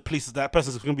you go to the police, that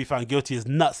person's going to be found guilty is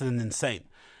nuts and insane.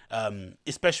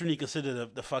 Especially when you consider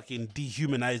the fucking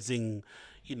dehumanizing,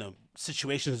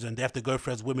 situations and they have to go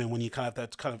through as women when you kind of have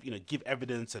to give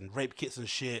evidence and rape kits and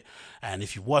shit. And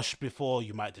if you wash before,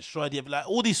 you might destroy the evidence. Like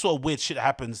all these sort of weird shit that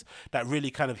happens that really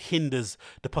kind of hinders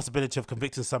the possibility of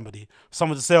convicting somebody.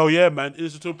 Someone to say, oh yeah, man,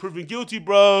 innocent until proven guilty,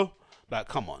 bro. Like,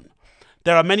 come on.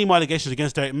 There are many more allegations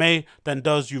against Derrick May than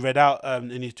those you read out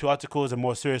in these two articles and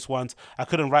more serious ones. I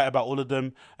couldn't write about all of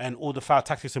them and all the foul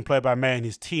tactics employed by May and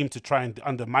his team to try and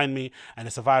undermine me and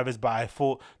the survivors, but I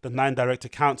thought the 9 direct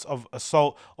accounts of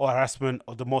assault or harassment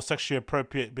of the more sexually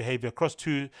appropriate behavior across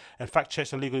two and fact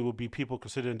checks and legally would be people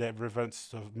considering their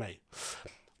relevance of May.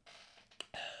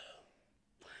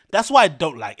 That's why I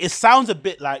don't like. It sounds a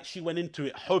bit like she went into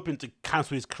it hoping to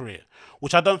cancel his career,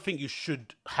 which I don't think you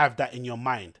should have that in your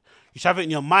mind. You should have it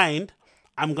in your mind,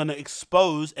 I'm going to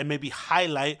expose and maybe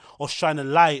highlight or shine a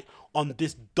light on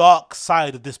this dark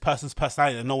side of this person's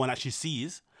personality that no one actually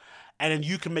sees. And then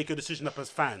you can make a decision up as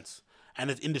fans and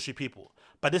as industry people.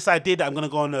 But this idea that I'm going to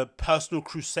go on a personal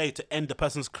crusade to end the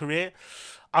person's career,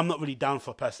 I'm not really down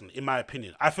for personally, in my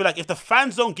opinion. I feel like if the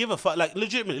fans don't give a fuck, like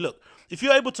legitimately, look, if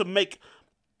you're able to make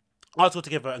article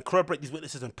together and corroborate these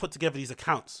witnesses and put together these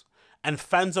accounts and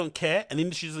fans don't care and the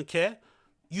industry doesn't care,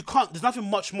 you can't, there's nothing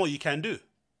much more you can do.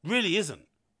 Really isn't.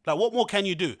 Like, what more can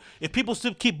you do? If people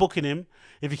still keep booking him,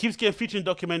 if he keeps getting featured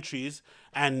in documentaries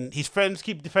and his friends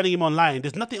keep defending him online,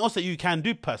 there's nothing else that you can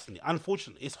do personally,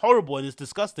 unfortunately. It's horrible and it's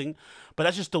disgusting, but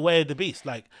that's just the way of the beast.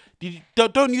 Like,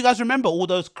 don't you guys remember all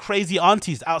those crazy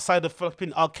aunties outside the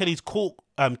flipping R. Kelly's court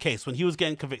case when he was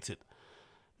getting convicted?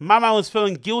 My man was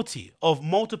feeling guilty of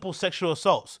multiple sexual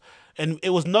assaults, and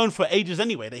it was known for ages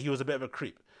anyway that he was a bit of a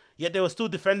creep. Yet they were still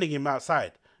defending him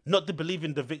outside, not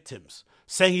believing the victims,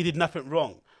 saying he did nothing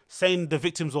wrong, saying the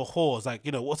victims were whores, like,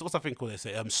 what's that thing called, they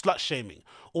say, slut shaming,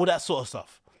 all that sort of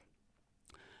stuff.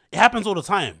 It happens all the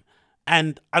time.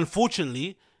 And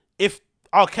unfortunately, if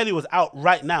R. Kelly was out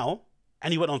right now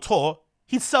and he went on tour,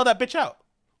 he'd sell that bitch out.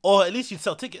 Or at least he'd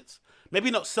sell tickets. Maybe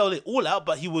not sell it all out,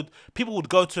 but people would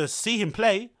go to see him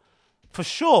play for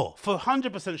sure, for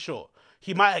 100% sure.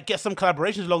 He might get some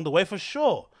collaborations along the way for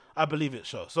sure. I believe it,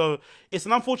 sure. So it's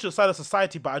an unfortunate side of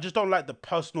society, but I just don't like the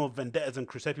personal vendettas and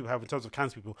crusade people have in terms of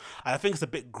cancer people. I think it's a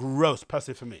bit gross,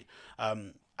 personally, for me.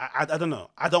 I don't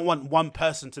know. I don't want one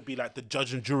person to be like the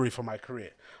judge and jury for my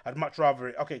career. I'd much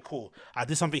rather, okay, cool. I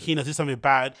did something heinous, did something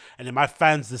bad, and then my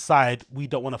fans decide we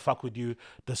don't want to fuck with you.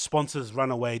 The sponsors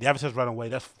run away, the advertisers run away.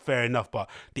 That's fair enough. But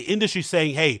the industry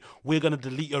saying, hey, we're going to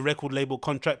delete your record label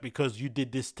contract because you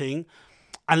did this thing.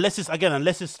 Unless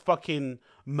it's fucking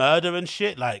murder and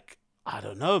shit, like, I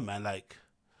don't know, man, like,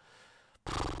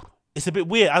 it's a bit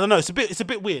weird. I don't know, it's a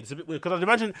bit weird, because I'd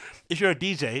imagine if you're a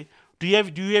DJ, do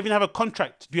you even have a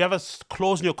contract? Do you have a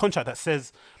clause in your contract that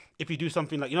says if you do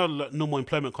something like, normal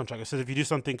employment contract, it says if you do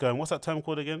something, what's that term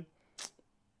called again?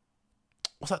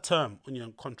 What's that term when you're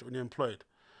employed?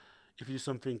 If you do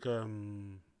something,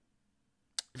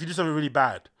 really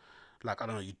bad, like, I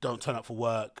don't know, you don't turn up for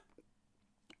work,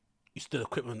 you steal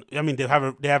equipment. I mean, they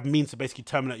have means to basically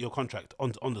terminate your contract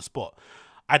on the spot.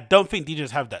 I don't think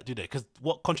DJs have that, do they? Because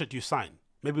what contract do you sign?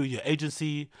 Maybe with your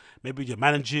agency, maybe with your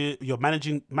manager, your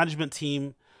management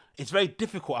team. It's very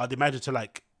difficult, I'd imagine, to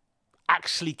like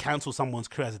actually cancel someone's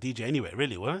career as a DJ anyway.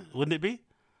 Really, wouldn't it be?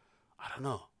 I don't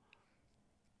know.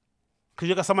 Because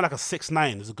you got someone like a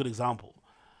 6ix9ine is a good example.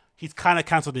 He's kind of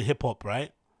cancelled in hip hop,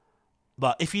 right?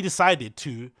 But if he decided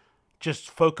to just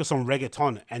focus on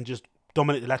reggaeton and just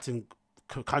dominate the Latin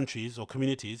countries or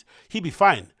communities, he'd be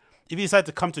fine. If he decided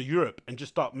to come to Europe and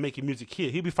just start making music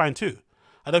here, he'd be fine too.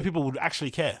 I don't think people would actually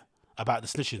care about the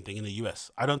snitching thing in the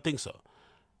US. I don't think so.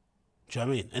 Do you know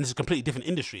what I mean? And it's a completely different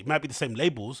industry. It might be the same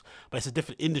labels, but it's a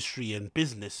different industry and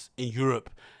business in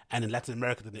Europe and in Latin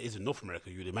America than it is in North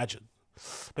America, you'd imagine.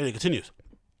 But it continues.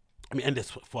 Let me end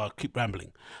this before I keep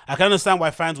rambling. I can understand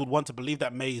why fans would want to believe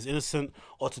that May is innocent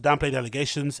or to downplay the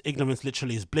allegations. Ignorance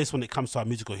literally is bliss when it comes to our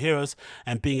musical heroes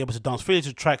and being able to dance freely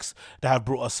to tracks that have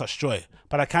brought us such joy.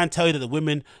 But I can tell you that the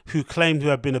women who claim to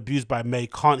have been abused by May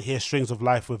can't hear Strings of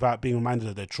Life without being reminded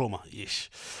of their trauma. Yeesh.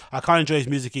 I can't enjoy his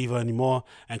music either anymore,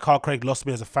 and Carl Craig lost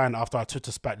me as a fan after our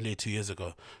Twitter spat nearly 2 years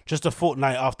ago. Just a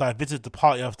fortnight after I visited the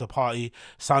party after party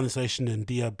sound installation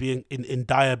in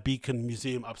Dyer Beacon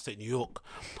Museum, upstate New York.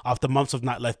 After months of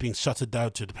nightlife being shuttered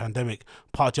down to the pandemic,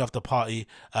 party after party,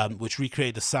 which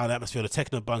recreated the sound atmosphere of the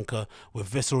techno bunker with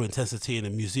visceral intensity in the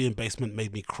museum basement,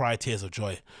 made me cry tears of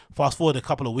joy. Fast forward a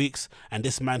couple of weeks, and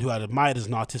this man who I'd admired as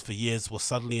an artist for years was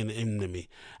suddenly an enemy,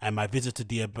 and my visit to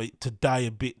Dyer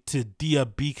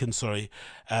Beacon,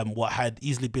 what had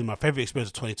easily been my favorite experience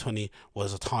of 2020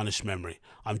 was a tarnished memory.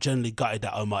 I'm genuinely gutted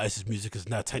that Omar-S's music is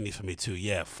now technique for me too.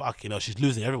 Yeah, fuck, she's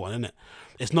losing everyone, isn't it?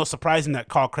 It's not surprising that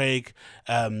Craig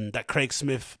and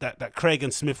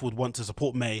Smith would want to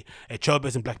support May, a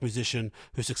trailblazing black musician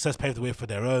whose success paved the way for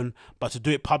their own, but to do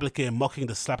it publicly and mocking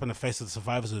the slap in the face of the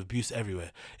survivors of abuse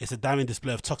everywhere. It's a damning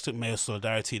display of toxic male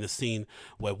solidarity in a scene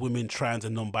where women, trans,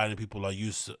 and non-binary people are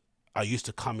used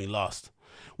to coming last.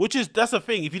 That's the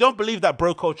thing. If you don't believe that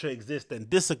bro culture exists, then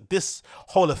this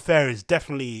whole affair is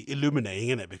definitely illuminating,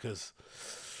 isn't it? Because,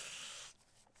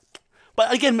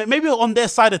 but again, maybe on their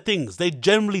side of things, they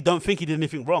generally don't think he did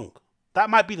anything wrong. That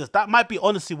might be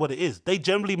honestly what it is. They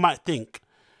generally might think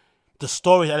the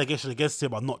story allegations against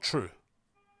him are not true,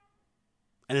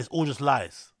 and it's all just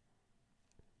lies.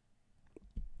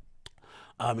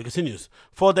 It continues.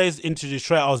 4 days into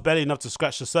Detroit, I was barely enough to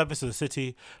scratch the surface of the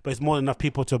city, but it's more than enough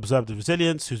people to observe the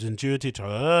resilience, whose ingenuity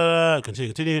to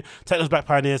continue. Techno's black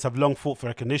pioneers have long fought for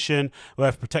recognition,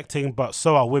 worth protecting, but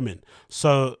so are women.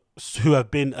 Who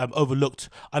have been overlooked,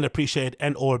 unappreciated,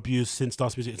 and or abused since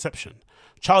dance music inception.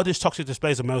 Childish, toxic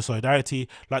displays of male solidarity,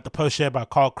 like the post shared by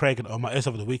Carl Craig and Omar-S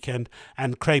over the weekend,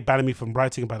 and Craig banning me from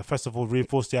writing about the festival,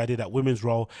 reinforced the idea that women's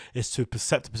role is to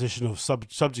accept a position of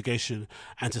subjugation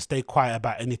and to stay quiet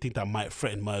about anything that might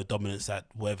threaten male dominance at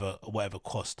whatever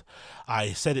cost.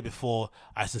 I said it before,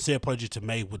 a sincere apology to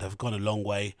May would have gone a long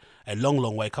way,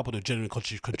 coupled with genuine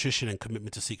contrition and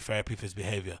commitment to seek therapy for his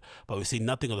behaviour. But we've seen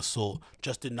nothing of the sort,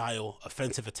 just denial,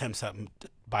 offensive attempts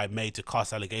by May to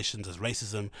cast allegations as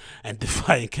racism, and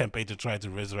defying campaign to try to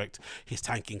resurrect his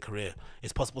tanking career.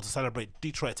 It's possible to celebrate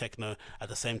Detroit techno at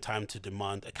the same time to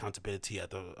demand accountability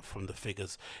from the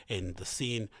figures in the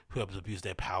scene who have abused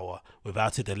their power.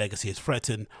 Without it, their legacy is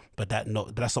threatened, but that's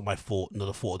not my fault, not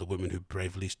the fault of the women who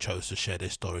bravely chose to share their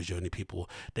stories. The only people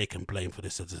they can blame for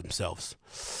this are themselves.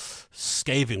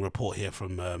 Scathing report here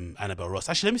from Annabelle Ross.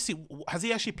 Actually, let me see. Has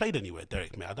he actually played anywhere,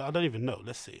 Derrick May? I don't even know.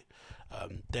 Let's see.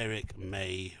 Derrick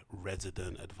May,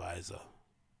 resident advisor.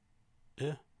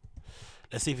 Yeah.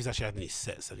 Let's see if he's actually had any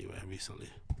sets anywhere recently.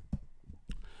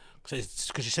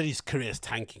 Because you said his career is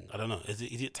tanking. I don't know. Is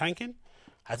it tanking?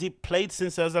 Has he played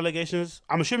since those allegations?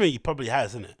 I'm assuming he probably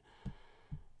has, isn't it?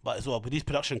 But as well, with these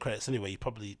production credits anyway, he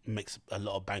probably makes a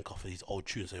lot of bank off of these old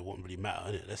tunes, so it won't really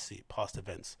matter, innit? Let's see. Past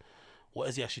events. What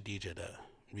has he actually DJ'd there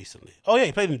recently? Oh, yeah,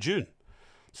 he played in June.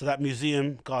 So that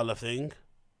museum gala thing,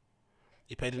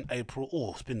 he played in April.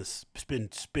 Oh, it's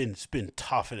been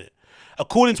tough, innit?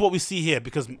 According to what we see here,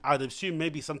 because I'd assume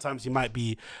maybe sometimes he might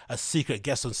be a secret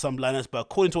guest on some lineups, but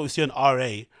according to what we see on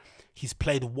RA, he's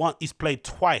played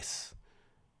twice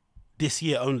this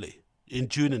year only, in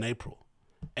June and April.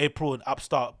 April at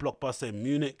Upstart Blockbuster in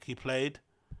Munich, he played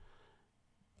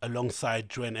alongside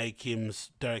Joanne Akims,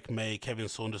 Derrick May, Kevin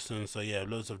Saunderson. So yeah,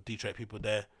 loads of Detroit people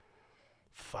there.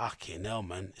 Fucking hell,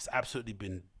 man. It's absolutely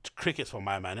been crickets for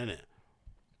my man, innit?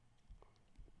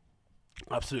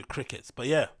 Absolute crickets. But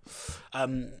yeah,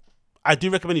 I do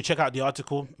recommend you check out the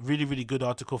article. Really, really good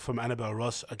article from Annabelle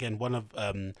Ross. Again, one of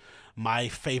my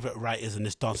favorite writers in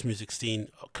this dance music scene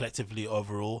collectively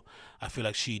overall. I feel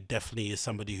like she definitely is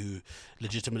somebody who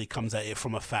legitimately comes at it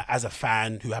from as a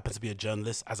fan who happens to be a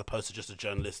journalist, as opposed to just a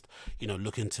journalist, you know,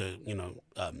 looking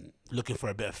for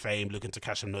a bit of fame, looking to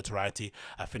catch some notoriety.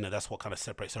 I think that's what kind of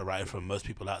separates her writing from most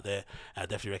people out there. I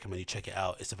definitely recommend you check it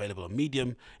out. It's available on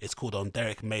Medium. It's called On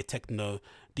Derrick May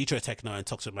Detroit Techno and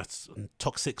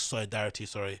Toxic Solidarity.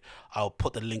 Sorry, I'll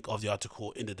put the link of the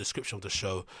article in the description of the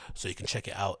show so you can check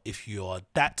it out if you're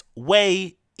that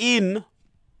way inclined.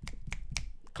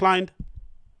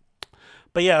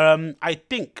 But yeah, I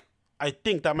think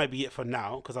that might be it for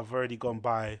now, because I've already gone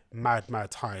by mad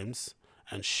times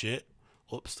and shit.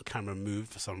 Oops, the camera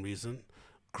moved for some reason.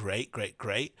 Great.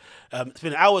 It's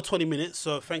been an hour 20 minutes,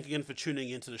 so thank you again for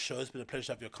tuning into the show. It's been a pleasure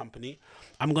to have your company.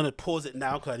 I'm going to pause it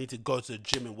now because I need to go to the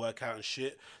gym and work out and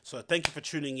shit. So thank you for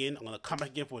tuning in. I'm going to come back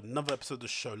again for another episode of the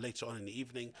show later on in the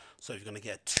evening. So if you're going to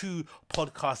get 2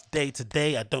 podcasts day to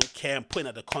day, I don't care. I'm putting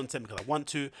out the content because I want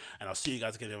to. And I'll see you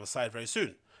guys again on the other side very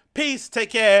soon. Peace. Take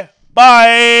care.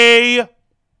 Bye.